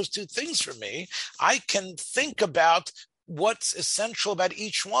provide those two things for me, I can think about what's essential about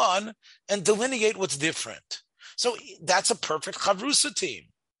each one and delineate what's different. So that's a perfect chavrusa team,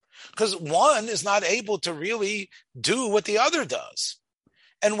 because one is not able to really do what the other does.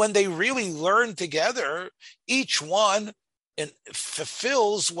 And when they really learn together, each one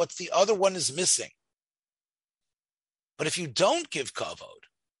fulfills what the other one is missing. But if you don't give kavod,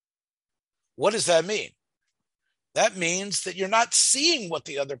 what does that mean? That means that you're not seeing what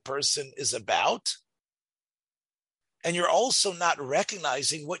the other person is about, and you're also not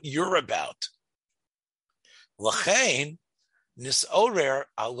recognizing what you're about. L'chein nisorer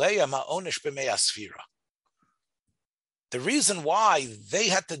aleya ma'onish b'mei asfira. The reason why they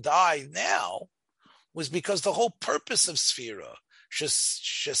had to die now was because the whole purpose of Sfira,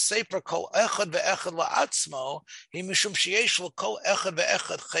 sheseper kol echad ve'echad la'atzmo, hi mishum sheyesh kol echad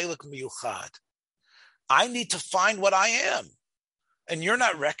ve'echad chelik miyuchad. I need to find what I am, and you're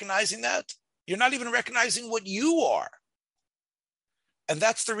not recognizing that. You're not even recognizing what you are, and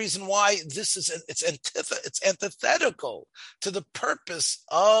that's the reason why this is it's antithetical to the purpose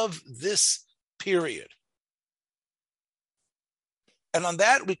of this period. And on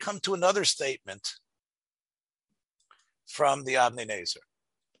that, we come to another statement from the Avnei Nezer.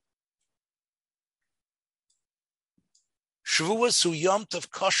 Shavuos hu Yom Tov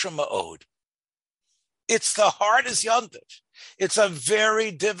kosher ma'od. It's the hardest Yom Tov. It's a very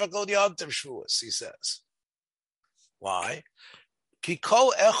difficult Yom Tov, Shavuos, he says. Why? Ki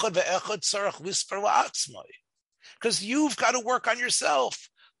kol echad ve'echad tzarech lisper la'atzmai. Because you've got to work on yourself.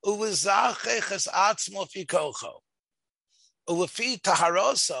 U'lizachech es atzmo fi kocho. You've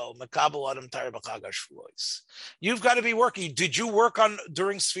got to be working. Did you work on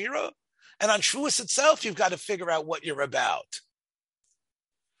during Sfira? And on Shavuos itself, you've got to figure out what you're about.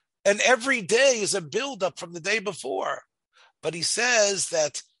 And every day is a build-up from the day before. But he says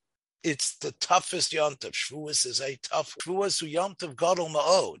that it's the toughest Yom Tov. Shavuos is a tough. Shavuos hu Yom Tov gadol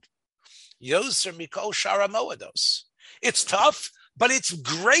ma'od. Yoser mikol shara moedos. It's tough, but it's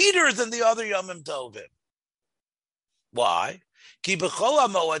greater than the other Yomim Tovim. Why? Ki b'chol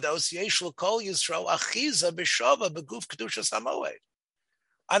hamoedos yesh l'kol Yisrael achiza b'shova b'guf kedushas hamoed.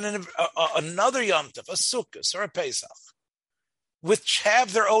 On another Yom Tov, a Sukkos or a Pesach, which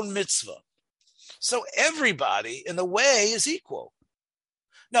have their own mitzvah. So everybody, in a way, is equal.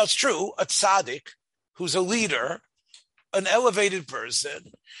 Now, it's true, a tzaddik, who's a leader, an elevated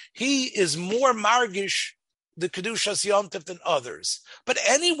person, he is more margish the Kedushas Yom Tov than others. But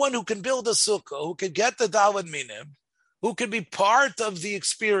anyone who can build a sukkah, who can get the Daled Minim, who can be part of the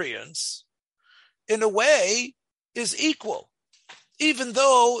experience, in a way, is equal. Even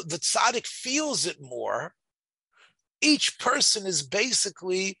though the tzaddik feels it more, each person is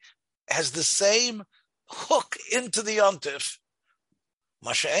basically, has the same hook into the Yom Tov.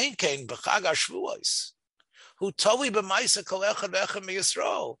 Masha'en kein b'chag hashvuos, hu toli b'maisa kol echad ve'echad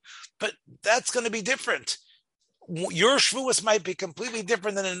miYisrael. But that's going to be different. Your Shavuos might be completely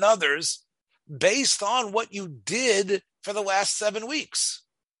different than another's based on what you did for the last 7 weeks.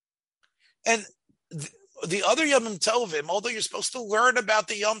 And the other Yomim Tovim, although you're supposed to learn about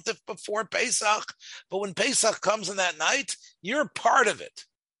the Yom Tov before Pesach, but when Pesach comes in that night, you're part of it.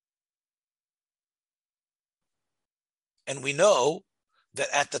 And we know that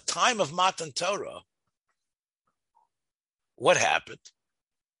at the time of Matan Torah, what happened?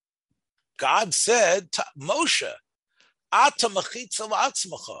 God said to Moshe, Ata machitza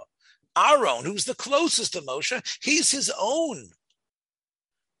la'atzmacha. Aaron, who's the closest to Moshe, he's his own,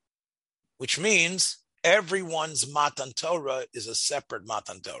 which means everyone's Matan Torah is a separate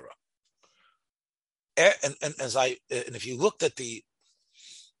Matan Torah. And if you looked at the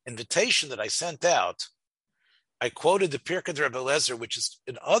invitation that I sent out, I quoted the Pirkei Rebbe Eliezer, which is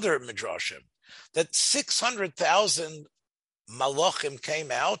in other midrashim, that 600,000 malachim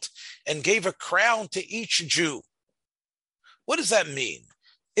came out and gave a crown to each Jew. What does that mean?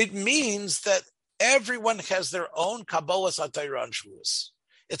 It means that everyone has their own Kabbalas HaTorah and Shavuos.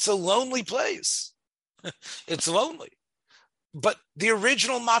 It's a lonely place. It's lonely. But the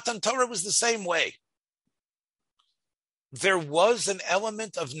original Matan Torah was the same way. There was an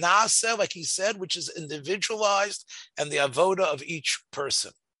element of Naaseh, like he said, which is individualized, and the avoda of each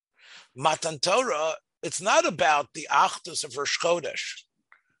person. Matan Torah, it's not about the Achdus of Rosh Chodesh.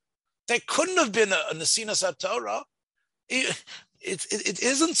 There couldn't have been a Nesinas HaTorah. It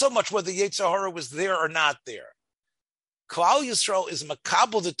isn't so much whether Yetzer Hara was there or not there. Klal Yisrael is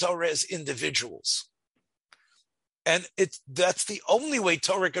makabel the Torah as individuals. And that's the only way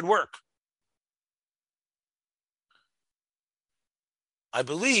Torah could work. I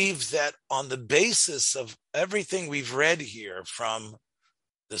believe that on the basis of everything we've read here from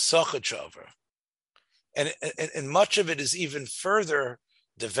the Sochachover, and much of it is even further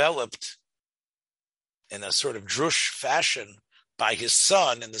developed in a sort of drush fashion by his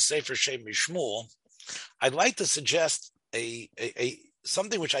son in the Sefer Shem Mishmul, I'd like to suggest a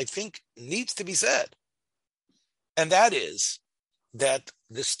something which I think needs to be said. And that is that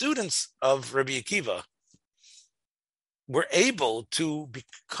the students of Rabbi Akiva were able to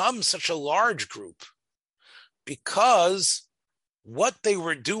become such a large group because what they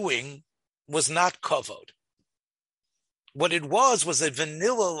were doing was not kavod. What it was a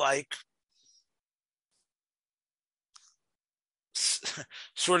vanilla-like,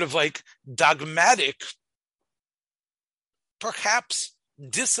 sort of like dogmatic, perhaps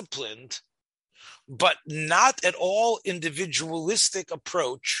disciplined, but not at all individualistic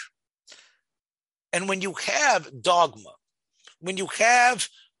approach. And when you have dogma, when you have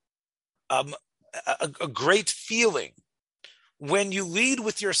a great feeling, when you lead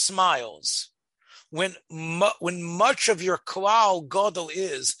with your smiles, when much of your klal gadol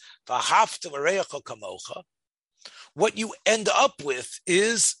is v'ahavta l'reacha kamocha, what you end up with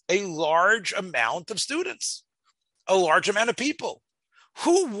is a large amount of students, a large amount of people.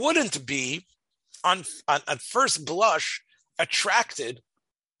 Who wouldn't be, on first blush, attracted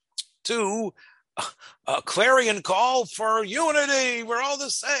to a clarion call for unity? We're all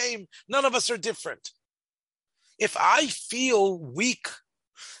the same. None of us are different. If I feel weak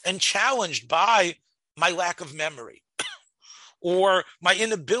and challenged by my lack of memory or my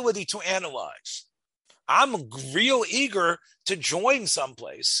inability to analyze, I'm real eager to join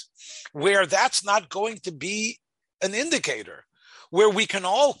someplace where that's not going to be an indicator, where we can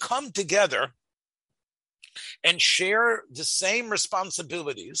all come together and share the same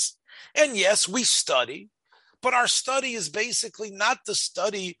responsibilities. And yes, we study, but our study is basically not the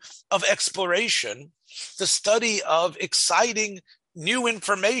study of exploration, the study of exciting new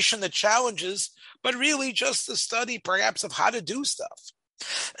information that challenges, but really just the study perhaps of how to do stuff.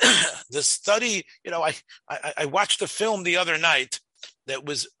 The study, I watched a film the other night that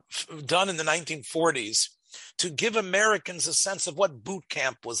was done in the 1940s to give Americans a sense of what boot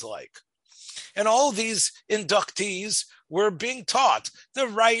camp was like. And all these inductees were being taught the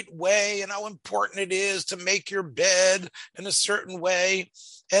right way and how important it is to make your bed in a certain way.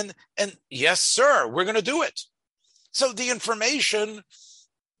 And yes, sir, we're going to do it. So the information,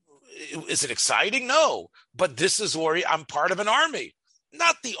 is it exciting? No. But this is where I'm part of an army,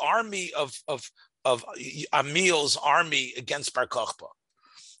 not the army of Amiel's army against Bar Kokhba,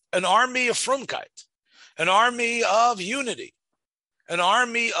 an army of Frumkeit, an army of unity, an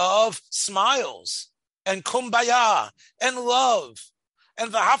army of smiles and kumbaya and love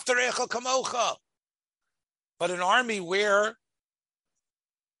and v'ahavta l'reacha kamocha, but an army where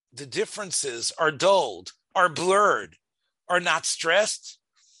the differences are dulled, are blurred, are not stressed.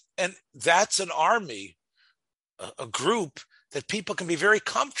 And that's an army, a group that people can be very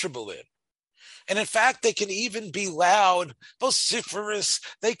comfortable in. And in fact, they can even be loud, vociferous.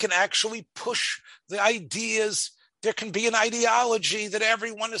 They can actually push the ideas. There can be an ideology that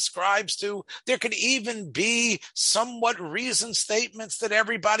everyone ascribes to. There can even be somewhat reasoned statements that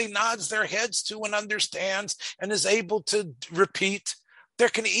everybody nods their heads to and understands and is able to repeat. There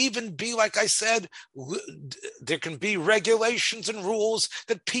can even be, like I said, there can be regulations and rules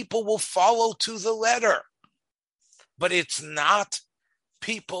that people will follow to the letter. But it's not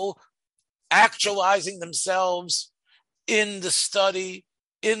people actualizing themselves in the study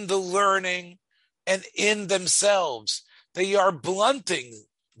in the learning and in themselves. They are blunting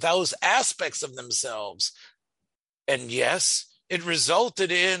those aspects of themselves. And yes, it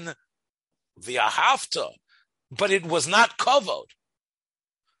resulted in the ahavta, but it was not kavod.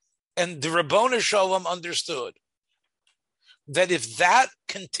 And the Rabboni Shalom understood that if that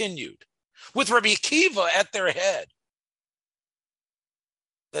continued, with Rabbi Akiva at their head,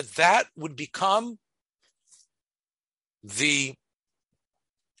 that would become the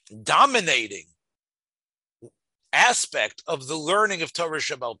dominating aspect of the learning of Torah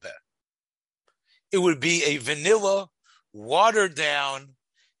Sheba'al Peh. It would be a vanilla, watered down,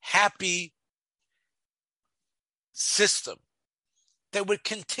 happy system that would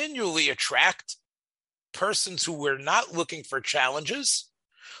continually attract persons who were not looking for challenges,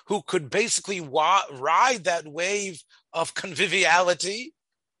 who could basically ride that wave of conviviality,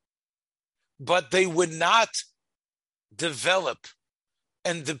 but they would not develop.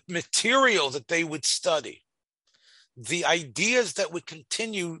 And the material that they would study, the ideas that would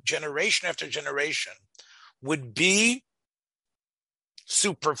continue generation after generation, would be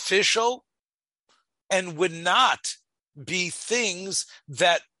superficial and would not be things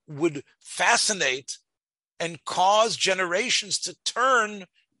that would fascinate and cause generations to turn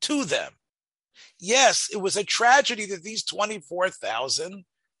to them. Yes, it was a tragedy that these 24,000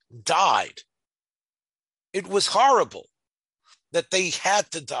 died. It was horrible that they had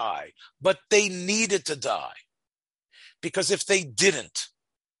to die, but they needed to die. Because if they didn't,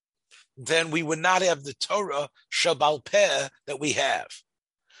 then we would not have the Torah Sheba'al Peh that we have.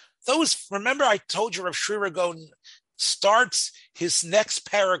 Remember I told you Rav Shira Gaon starts his next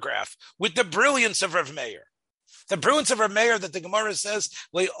paragraph with the brilliance of Rav Meir. The brilliance of Rav Meir that the Gemara says,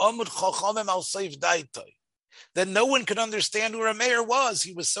 that no one could understand who Rav Meir was.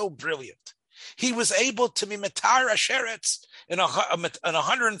 He was so brilliant. He was able to be Matar Asheretz in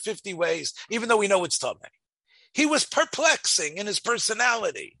 150 ways, even though we know it's Tameh. He was perplexing in his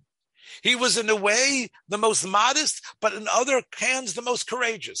personality. He was, in a way, the most modest, but in other hands, the most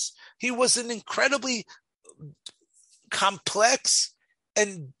courageous. He was an incredibly complex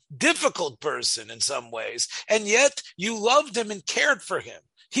and difficult person in some ways, and yet you loved him and cared for him.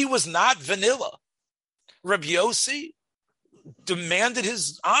 He was not vanilla. Rabbi Yossi demanded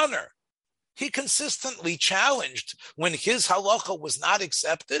his honor. He consistently challenged when his halacha was not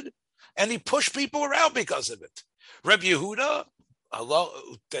accepted, and he pushed people around because of it. Rabbi Yehuda,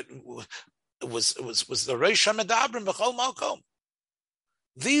 that was the Reish HaMedabrim b'chol makom.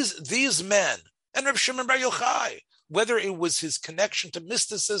 These men, and Rabbi Shimon Bar Yochai, whether it was his connection to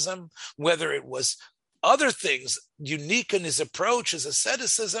mysticism, whether it was other things unique in his approach, his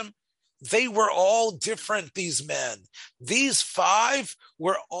asceticism, they were all different, these men. These five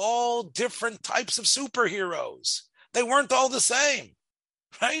were all different types of superheroes. They weren't all the same,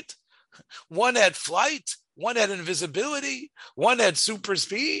 right? One had flight, one had invisibility, one had super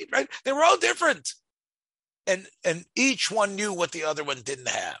speed, right? They were all different. And each one knew what the other one didn't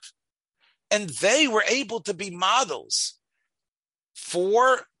have. And they were able to be models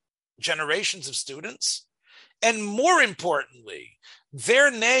for generations of students. And more importantly,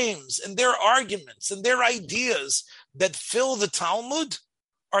 their names and their arguments and their ideas that fill the Talmud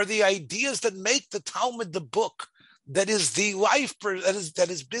are the ideas that make the Talmud the book that is the life that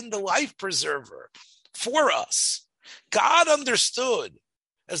has been the life preserver for us. God understood,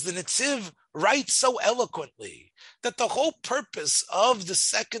 as the Netziv writes so eloquently, that the whole purpose of the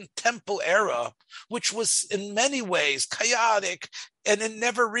Second Temple era, which was in many ways chaotic, and it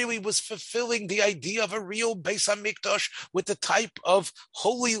never really was fulfilling the idea of a real Beis HaMikdash with the type of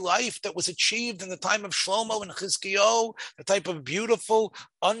holy life that was achieved in the time of Shlomo and Chizkiyahu, the type of beautiful,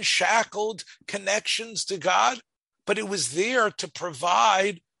 unshackled connections to God. But it was there to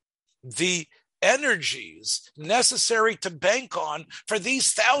provide the energies necessary to bank on for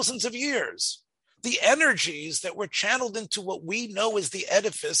these thousands of years. The energies that were channeled into what we know as the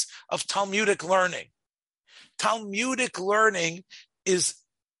edifice of Talmudic learning. Talmudic learning is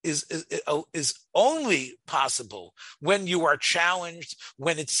only possible when you are challenged,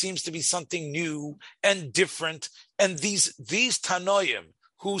 when it seems to be something new and different. And these Tanoim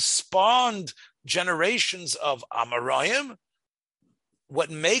who spawned generations of Amoraim, what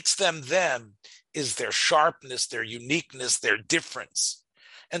makes them is their sharpness, their uniqueness, their difference.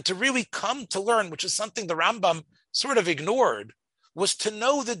 And to really come to learn, which is something the Rambam sort of ignored, was to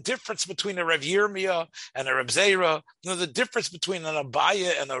know the difference between a Rav Yirmiyah and a Rav Zera, the difference between an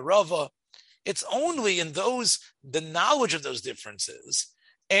Abaya and a Rava. It's only in the knowledge of those differences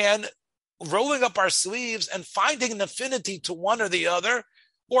and rolling up our sleeves and finding an affinity to one or the other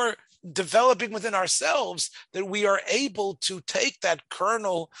or developing within ourselves, that we are able to take that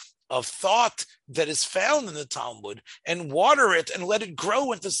kernel of thought that is found in the Talmud and water it and let it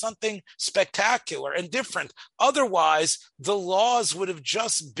grow into something spectacular and different. Otherwise, the laws would have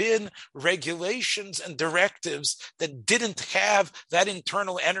just been regulations and directives that didn't have that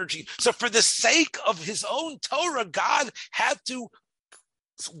internal energy. So for the sake of his own Torah, God had to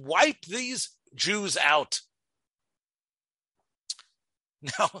wipe these Jews out.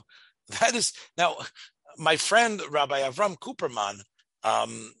 Now, my friend Rabbi Avram Kuperman,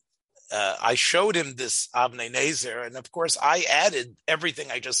 I showed him this Avnei Nezer, and of course I added everything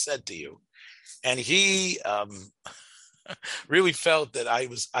I just said to you. And he really felt that I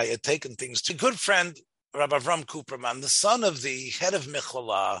had taken things to good friend Rabbi Avram Kuperman, the son of the head of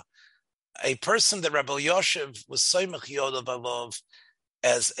Michlala, a person that Rabbi Yoshev was Soymech Yodav Alov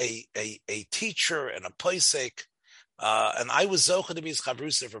as a teacher and a posek. And I was Zocha to be his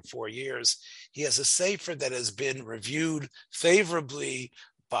Chabrusa for 4 years. He has a sefer that has been reviewed favorably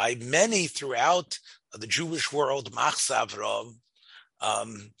by many throughout the Jewish world, Machzav Rav.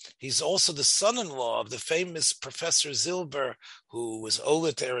 He's also the son-in-law of the famous Professor Zilber, who was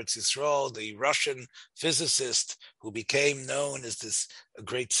Olet Eretz Yisrael, the Russian physicist who became known as this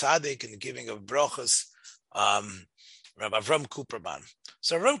great tzaddik in the giving of brachos, Rabbi Avram Kuperman.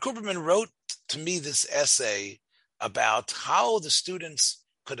 So Avram Kuperman wrote to me this essay about how the students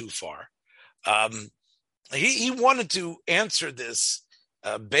could do far. He wanted to answer this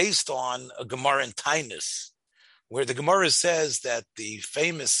based on a Gemara in Tainus, where the Gemara says that the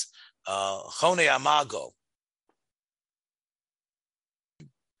famous Chonei Amago,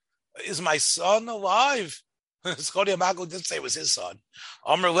 is my son alive? Chonei Amago didn't say it was his son.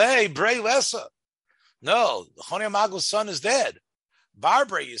 Amrle Brei Lesa. No, Chonei Amago's son is dead.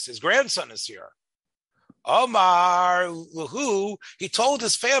 Barbrei, his grandson, is here. Omar Lahu, he told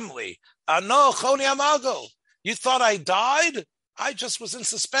his family, no, Chonei Amago, you thought I died? I just was in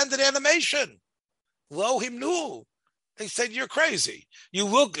suspended animation. Lo himnu. They said, you're crazy.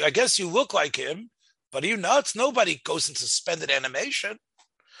 I guess you look like him, but are you nuts? Nobody goes in suspended animation.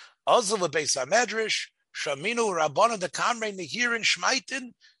 Azal Beis HaMedrash, Shaminu Rabbana de Kamre Nehirin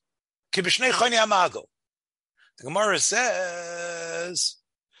Shmaitin, Kibishnei Chonei Amago. The Gemara says,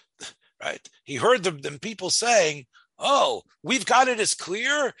 right? He heard them people saying, oh, we've got it as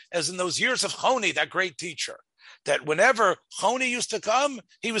clear as in those years of Choni, that great teacher, that whenever Choni used to come,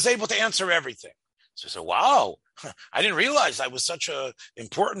 he was able to answer everything. So I said, wow, I didn't realize I was such an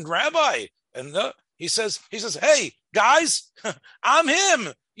important rabbi. And he says, hey, guys, I'm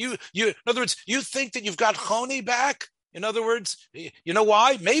him. You. In other words, you think that you've got Choni back? In other words, you know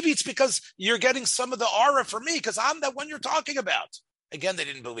why? Maybe it's because you're getting some of the aura from me, because I'm that one you're talking about. Again, they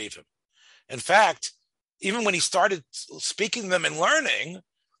didn't believe him. In fact, even when he started speaking to them and learning,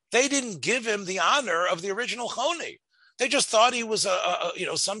 they didn't give him the honor of the original Choni. They just thought he was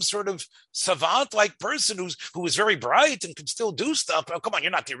some sort of savant-like person who was very bright and could still do stuff. Oh, come on,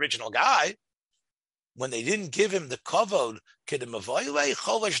 you're not the original guy. When they didn't give him the kavod,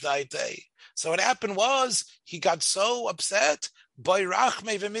 so what happened was he got so upset,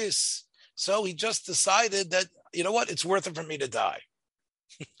 so he just decided that, you know what, it's worth it for me to die.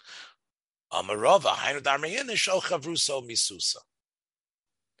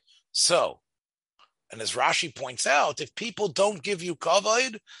 So, and as Rashi points out, if people don't give you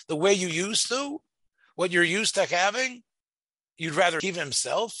kavod the way you used to, what you're used to having, you'd rather Akiva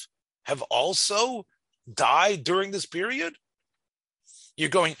himself have also died during this period? You're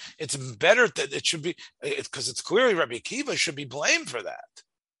going, it's better that it should be, because it's clearly Rabbi Akiva should be blamed for that.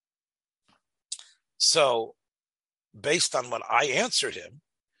 So, based on what I answered him,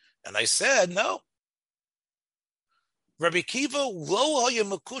 and I said, no. Rabbi Akiva lo haya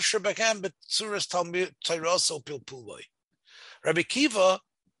mekusher b'kam b'tzuras tayroso pilpuloi. Rabbi Akiva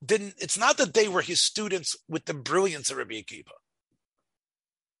didn't. It's not that they were his students with the brilliance of Rabbi Akiva.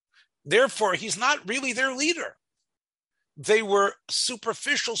 Therefore, he's not really their leader. They were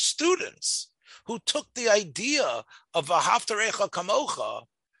superficial students who took the idea of Ahavtarecha kamocha,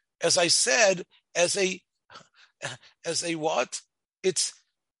 as I said, as a what? It's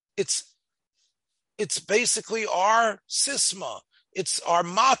basically our sisma. It's our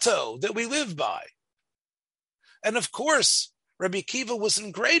motto that we live by. And of course, Rabbi Akiva was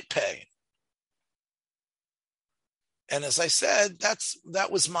in great pain. And as I said,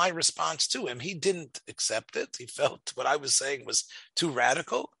 that was my response to him. He didn't accept it. He felt what I was saying was too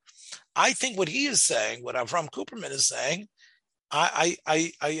radical. I think what he is saying, what Avram Kuperman is saying, I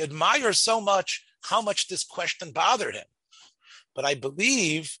admire so much how much this question bothered him. But I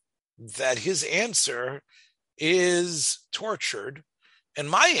believe that his answer is tortured And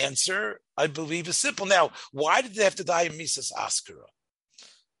my answer, I believe, is simple. Now, why did they have to die in Mises Askara?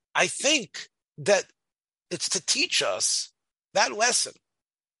 I think that it's to teach us that lesson.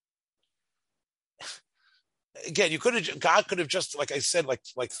 Again, God could have just, like I said, like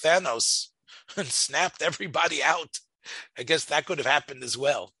Thanos, and snapped everybody out. I guess that could have happened as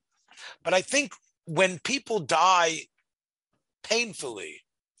well. But I think when people die painfully,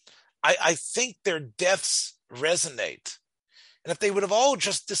 I think their deaths resonate. And if they would have all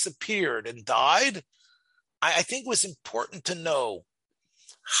just disappeared and died, I think it was important to know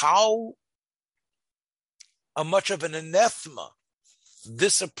how much of an anathema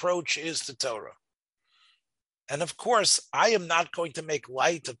this approach is to Torah. And of course, I am not going to make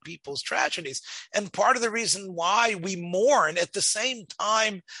light of people's tragedies. And part of the reason why we mourn at the same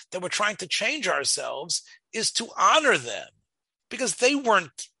time that we're trying to change ourselves is to honor them, because they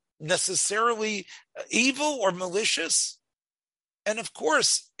weren't necessarily evil or malicious. And of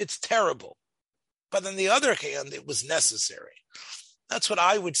course, it's terrible. But on the other hand, it was necessary. That's what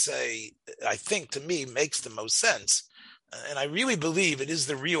I would say, I think, to me, makes the most sense. And I really believe it is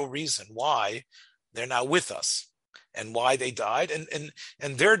the real reason why they're not with us and why they died. And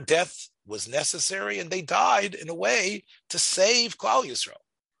their death was necessary, and they died in a way to save Klal Yisrael.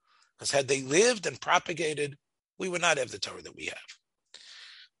 Because had they lived and propagated, we would not have the Torah that we have.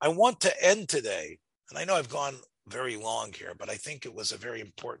 I want to end today, and I know I've gone very long here, but I think it was a very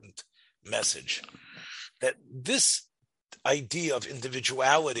important message, that this idea of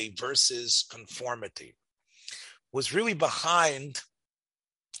individuality versus conformity was really behind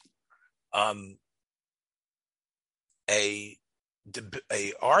a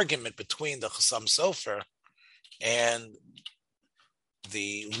argument between the Chassam Sofer and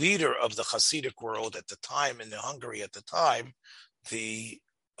the leader of the Hasidic world at the time, in Hungary at the time, the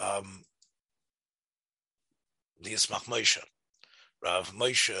Yismach Moshe, Rav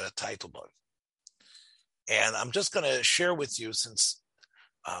Moshe Teitelbaum. And I'm just going to share with you, since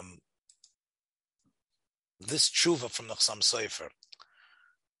this tshuva from the Chassam Sofer,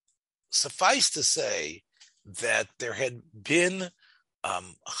 suffice to say that there had been a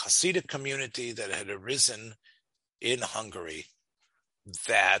Hasidic community that had arisen in Hungary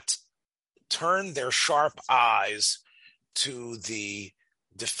that turned their sharp eyes to the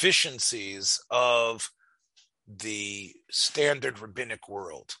deficiencies of the standard rabbinic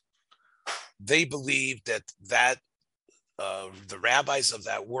world. They believed that the rabbis of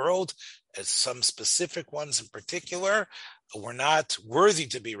that world, as some specific ones in particular, were not worthy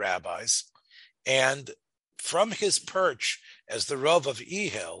to be rabbis. And from his perch as the Rav of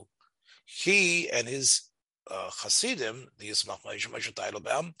Ihel, he and his Hasidim, the Yismach Moshe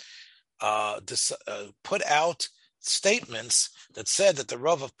Teitelbaum, put out statements that said that the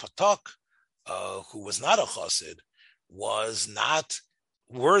Rav of Potok, who was not a Chassid, was not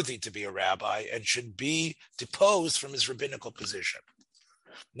worthy to be a rabbi and should be deposed from his rabbinical position.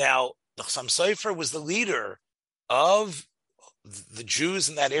 Now, the Chassam Sofer was the leader of the Jews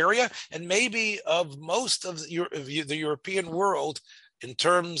in that area, and maybe of most of the European world in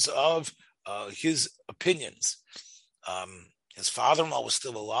terms of his opinions. His father-in-law was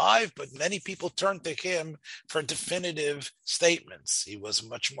still alive, but many people turned to him for definitive statements. He was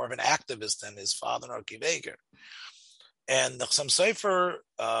much more of an activist than his father-in-law Kiveger. And the Chassam Sofer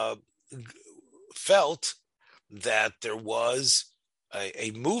felt that there was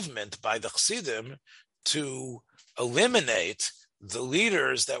a movement by the Chassidim to eliminate the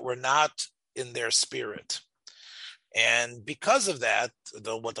leaders that were not in their spirit. And because of that,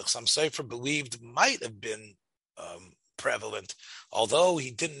 what the Chassam Sofer believed might have been prevalent, although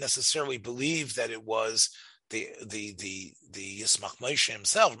he didn't necessarily believe that it was the Yismach Moshe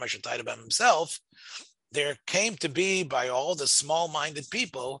himself, Moshe Teitelbaum himself, there came to be, by all the small-minded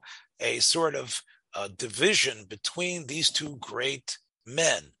people, a sort of division between these two great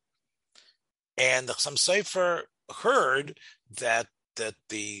men. And the Chassam Sofer heard that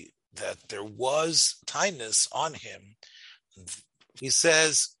there was kindness on him. He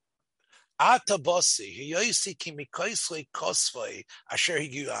says, I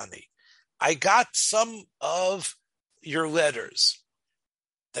got some of your letters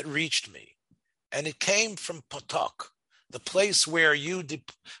that reached me, and it came from Potok, the place where you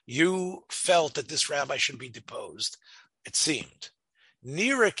felt that this rabbi should be deposed, it seemed.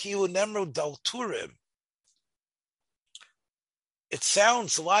 Nira kilu nemru dalturim. It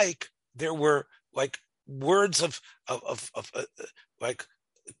sounds like there were like words of like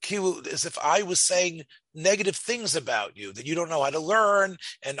kilu, as if I was saying negative things about you, that you don't know how to learn,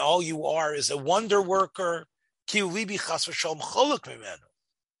 and all you are is a wonder worker. Kilu libi chas v'shalom cholok mimenu.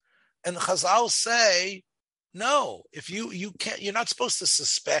 And Chazal say No, if you can't, you're not supposed to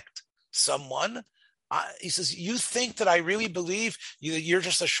suspect someone. He says, you think that I really believe you're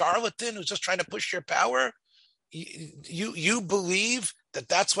just a charlatan who's just trying to push your power? You believe that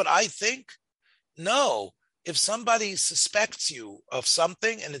that's what I think? No. If somebody suspects you of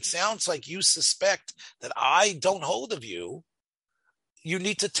something and it sounds like you suspect that I don't hold of you, you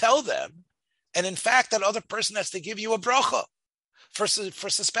need to tell them. And in fact, that other person has to give you a bracha for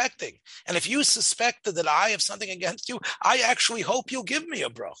suspecting. And if you suspected that I have something against you, I actually hope you'll give me a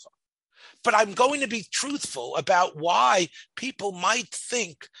bracha. But I'm going to be truthful about why people might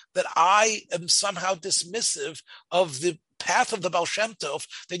think that I am somehow dismissive of the path of the Baal Shem Tov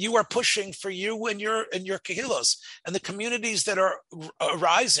that you are pushing for you and your kehillos and the communities that are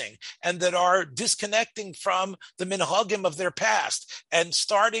arising and that are disconnecting from the minhagim of their past and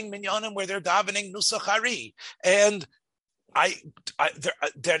starting minyanim where they're davening nusach hari. And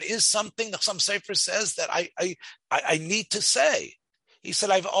there is something that some sefer says that I need to say. He said,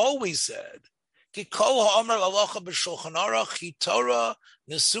 I've always said, what's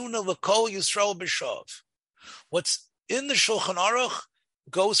in the Shulchan Aruch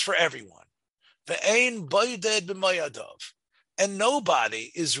goes for everyone. And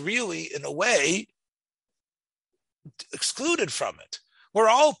nobody is really, in a way, excluded from it. We're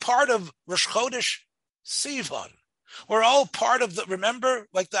all part of Rosh Chodesh Sivan. We're all part of remember,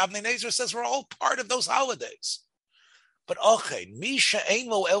 like the Avnei Nezer says, we're all part of those holidays. But Misha Ein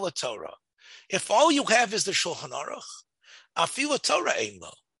Lo Ela Torah. If all you have is the Shulchan Aruch, Afila Torah Ein Lo.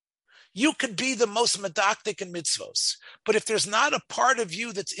 You could be the most medactic in mitzvos, but if there's not a part of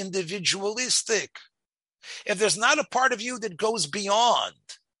you that's individualistic, if there's not a part of you that goes beyond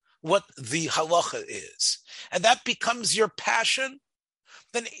what the halacha is, and that becomes your passion,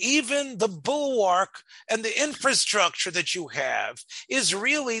 then even the bulwark and the infrastructure that you have is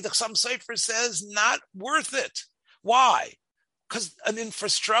really, the some sefer says, not worth it. Why? Because an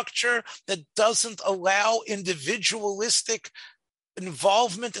infrastructure that doesn't allow individualistic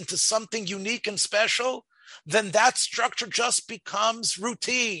involvement into something unique and special, then that structure just becomes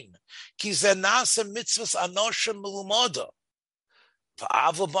routine.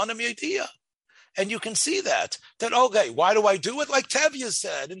 And you can see that, okay, why do I do it? Like Tevye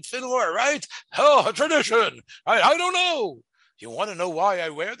said in Fiddler, right? Oh, a tradition. I don't know. You want to know why I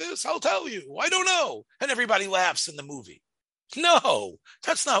wear this? I'll tell you. I don't know. And everybody laughs in the movie. No,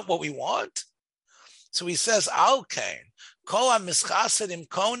 that's not what we want. So he says, Al-Kain,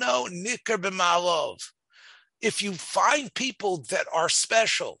 if you find people that are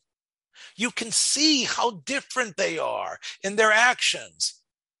special, you can see how different they are in their actions.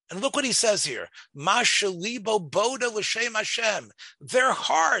 And look what he says here. Their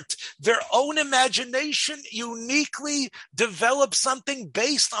heart, their own imagination uniquely develops something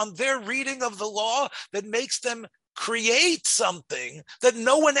based on their reading of the law that makes them create something that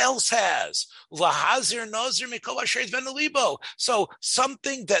no one else has. So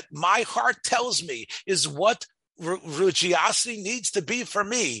something that my heart tells me is what religiosity needs to be for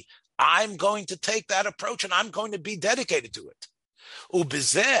me. I'm going to take that approach and I'm going to be dedicated to it.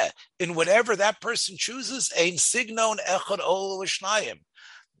 In whatever that person chooses, ein signon echad ol l'shnayim.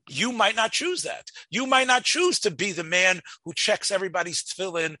 You might not choose that. You might not choose to be the man who checks everybody's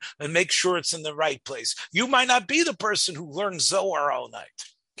tefillin and makes sure it's in the right place. You might not be the person who learns Zohar all night.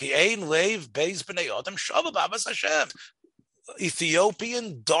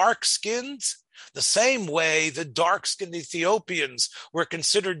 Ethiopian dark-skins, the same way the dark-skinned Ethiopians were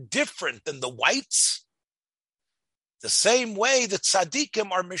considered different than the whites, the same way that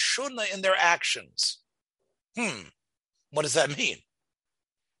tzaddikim are mishuna in their actions. What does that mean?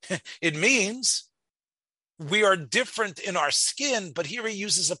 It means we are different in our skin, but here he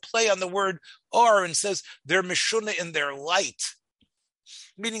uses a play on the word or and says they're mishuna in their light,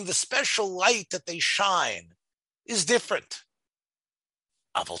 meaning the special light that they shine is different.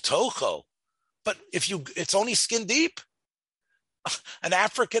 Aval tocho, but it's only skin deep. An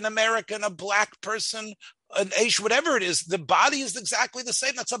African American, a black person, an Asian, whatever it is, the body is exactly the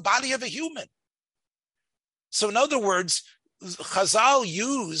same. That's a body of a human. So in other words, Chazal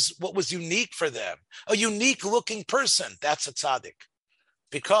use what was unique for them, a unique looking person. That's a tzaddik,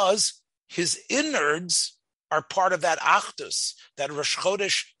 because his innards are part of that achdus, that Rosh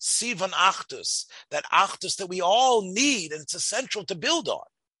Chodesh Sivan achdus, that achdus that we all need and it's essential to build on.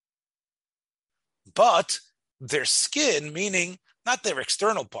 But their skin, meaning not their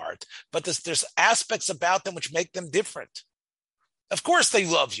external part, but there's aspects about them which make them different. Of course they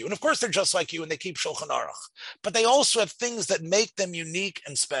love you, and of course they're just like you, and they keep Shulchan Aruch. But they also have things that make them unique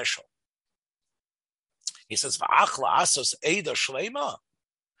and special. He says, "V'achla asos eda shlema."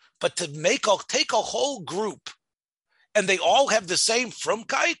 But to take a whole group and they all have the same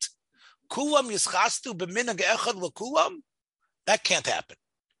frumkeit, kulam yischastu b'minhag echad l'kulam, that can't happen.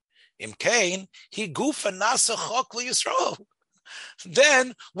 Im kain, he gufa nasa chok l'Yisrael.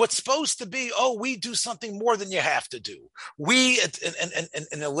 Then what's supposed to be, we do something more than you have to do.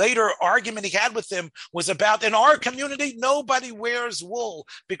 And a later argument he had with them was about, in our community, nobody wears wool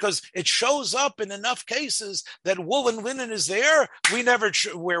because it shows up in enough cases that wool and linen is there. We never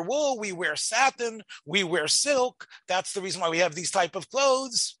wear wool. We wear satin. We wear silk. That's the reason why we have these type of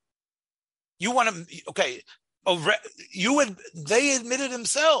clothes. You want to, okay, they admitted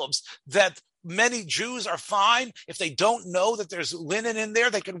themselves that many Jews are fine if they don't know that there's linen in there.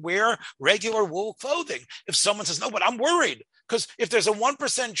 They can wear regular wool clothing. If someone says, no, but I'm worried because if there's a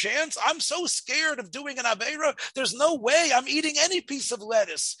 1% chance, I'm so scared of doing an Aveira, there's no way I'm eating any piece of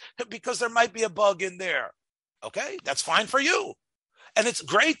lettuce because there might be a bug in there. Okay, that's fine for you. And it's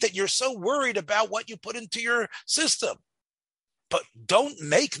great that you're so worried about what you put into your system. But don't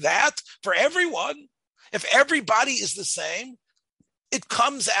make that for everyone. If everybody is the same, it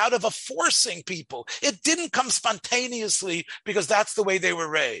comes out of a forcing people. It didn't come spontaneously because that's the way they were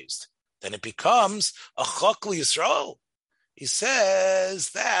raised. Then it becomes a chok l'Yisrael. He says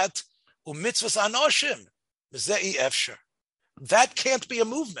that u'mitzvahs anoshim b'zei efsher. That can't be a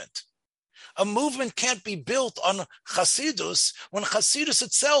movement. A movement can't be built on Chasidus when Chasidus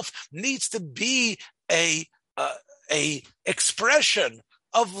itself needs to be a expression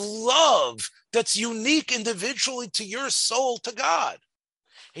of love that's unique individually to your soul, to God.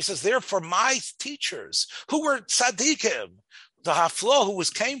 He says, therefore, my teachers, who were tzaddikim, the Haflo, who was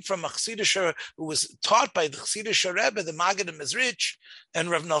taught by the Chassidish Rebbe, the Maggid of Mezrich, and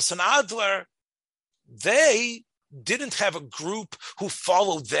Rav Nosson Adler, they didn't have a group who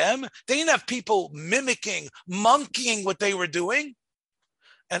followed them. They didn't have people mimicking, monkeying what they were doing.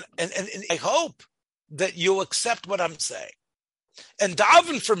 And I hope that you'll accept what I'm saying. And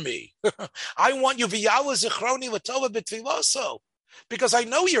daven for me. I want you v'yala zichroni l'tova b'tfiloso, because I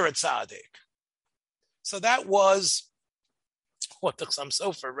know you're a tzaddik. So that was what the Chassam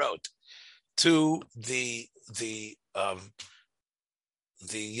Sofer wrote to the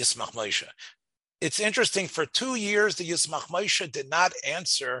Yismach Moshe. It's interesting, for 2 years, the Yismach Moshe did not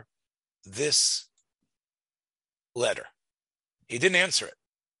answer this letter. He didn't answer it.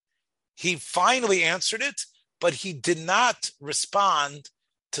 He finally answered it, but he did not respond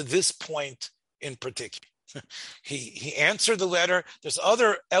to this point in particular. He answered the letter. There's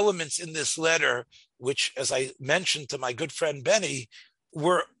other elements in this letter, which, as I mentioned to my good friend Benny,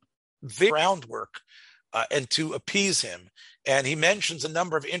 were the groundwork and to appease him. And he mentions a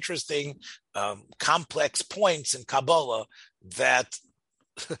number of interesting, complex points in Kabbalah that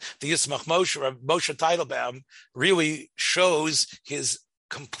the Yismach Moshe Teitelbaum really shows his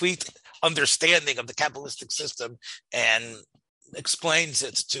complete understanding of the Kabbalistic system and explains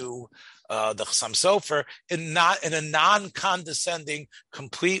it to the Chassam Sofer in a non-condescending,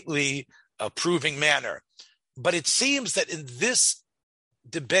 completely approving manner. But it seems that in this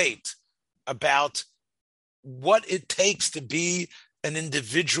debate about what it takes to be an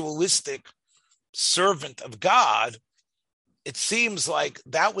individualistic servant of God, it seems like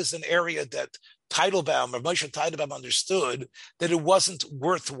that was an area that Teitelbaum, or Moshe Teitelbaum, understood that it wasn't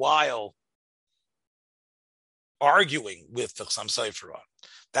worthwhile arguing with the Chassam Sofer on.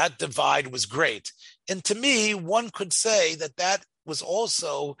 That divide was great. And to me, one could say that that was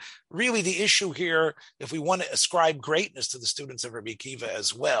also really the issue here, if we want to ascribe greatness to the students of Rabbi Akiva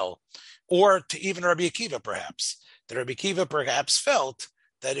as well, or to even Rabbi Akiva perhaps, that Rabbi Akiva perhaps felt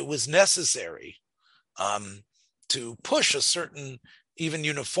that it was necessary to push a certain even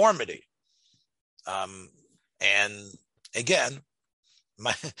uniformity. And again,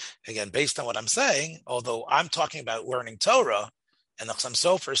 based on what I'm saying, although I'm talking about learning Torah, and the Chassam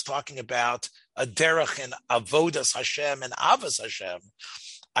Sofer is talking about a derech in avodas Hashem and avos Hashem,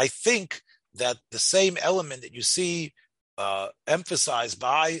 I think that the same element that you see emphasized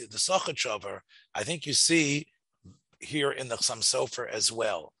by the Sochet Shover, I think you see here in the Chassam Sofer as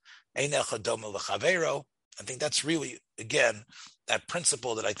well. Ein echad doma l'chavero. I think that's really, again, that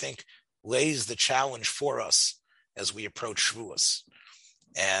principle that I think lays the challenge for us as we approach Shavuos.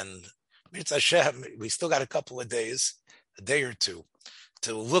 And Mitzvah Hashem, we still got a couple of days, a day or two,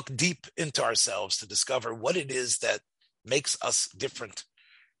 to look deep into ourselves to discover what it is that makes us different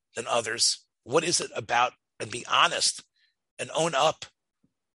than others. What is it about, and be honest and own up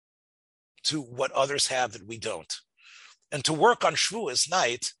to what others have that we don't. And to work on Shavuos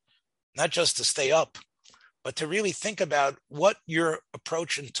night, not just to stay up, but to really think about what your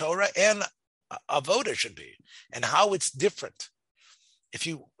approach in Torah and Avodah should be and how it's different. if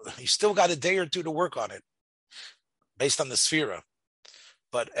you still got a day or two to work on it based on the Sfira.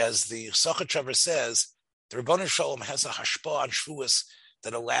 But as the Sachachover says, the Rebbeinu Shalom has a hashpah on Shavuos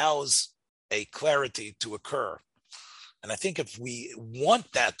that allows a clarity to occur. And I think if we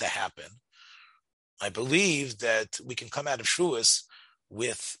want that to happen, I believe that we can come out of Shavuos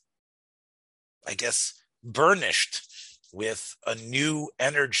with, I guess, burnished with a new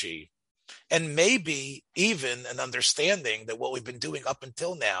energy, and maybe even an understanding that what we've been doing up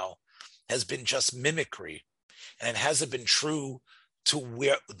until now has been just mimicry, and it hasn't been true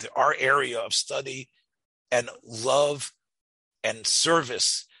to our area of study and love and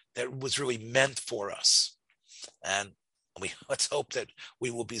service that was really meant for us. And let's hope that we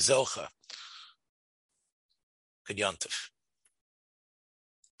will be Zocha. Good Yontif.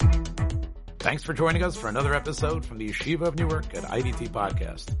 Thanks for joining us for another episode from the Yeshiva of Newark at IDT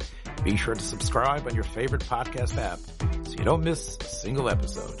Podcast. Be sure to subscribe on your favorite podcast app so you don't miss a single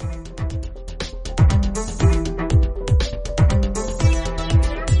episode.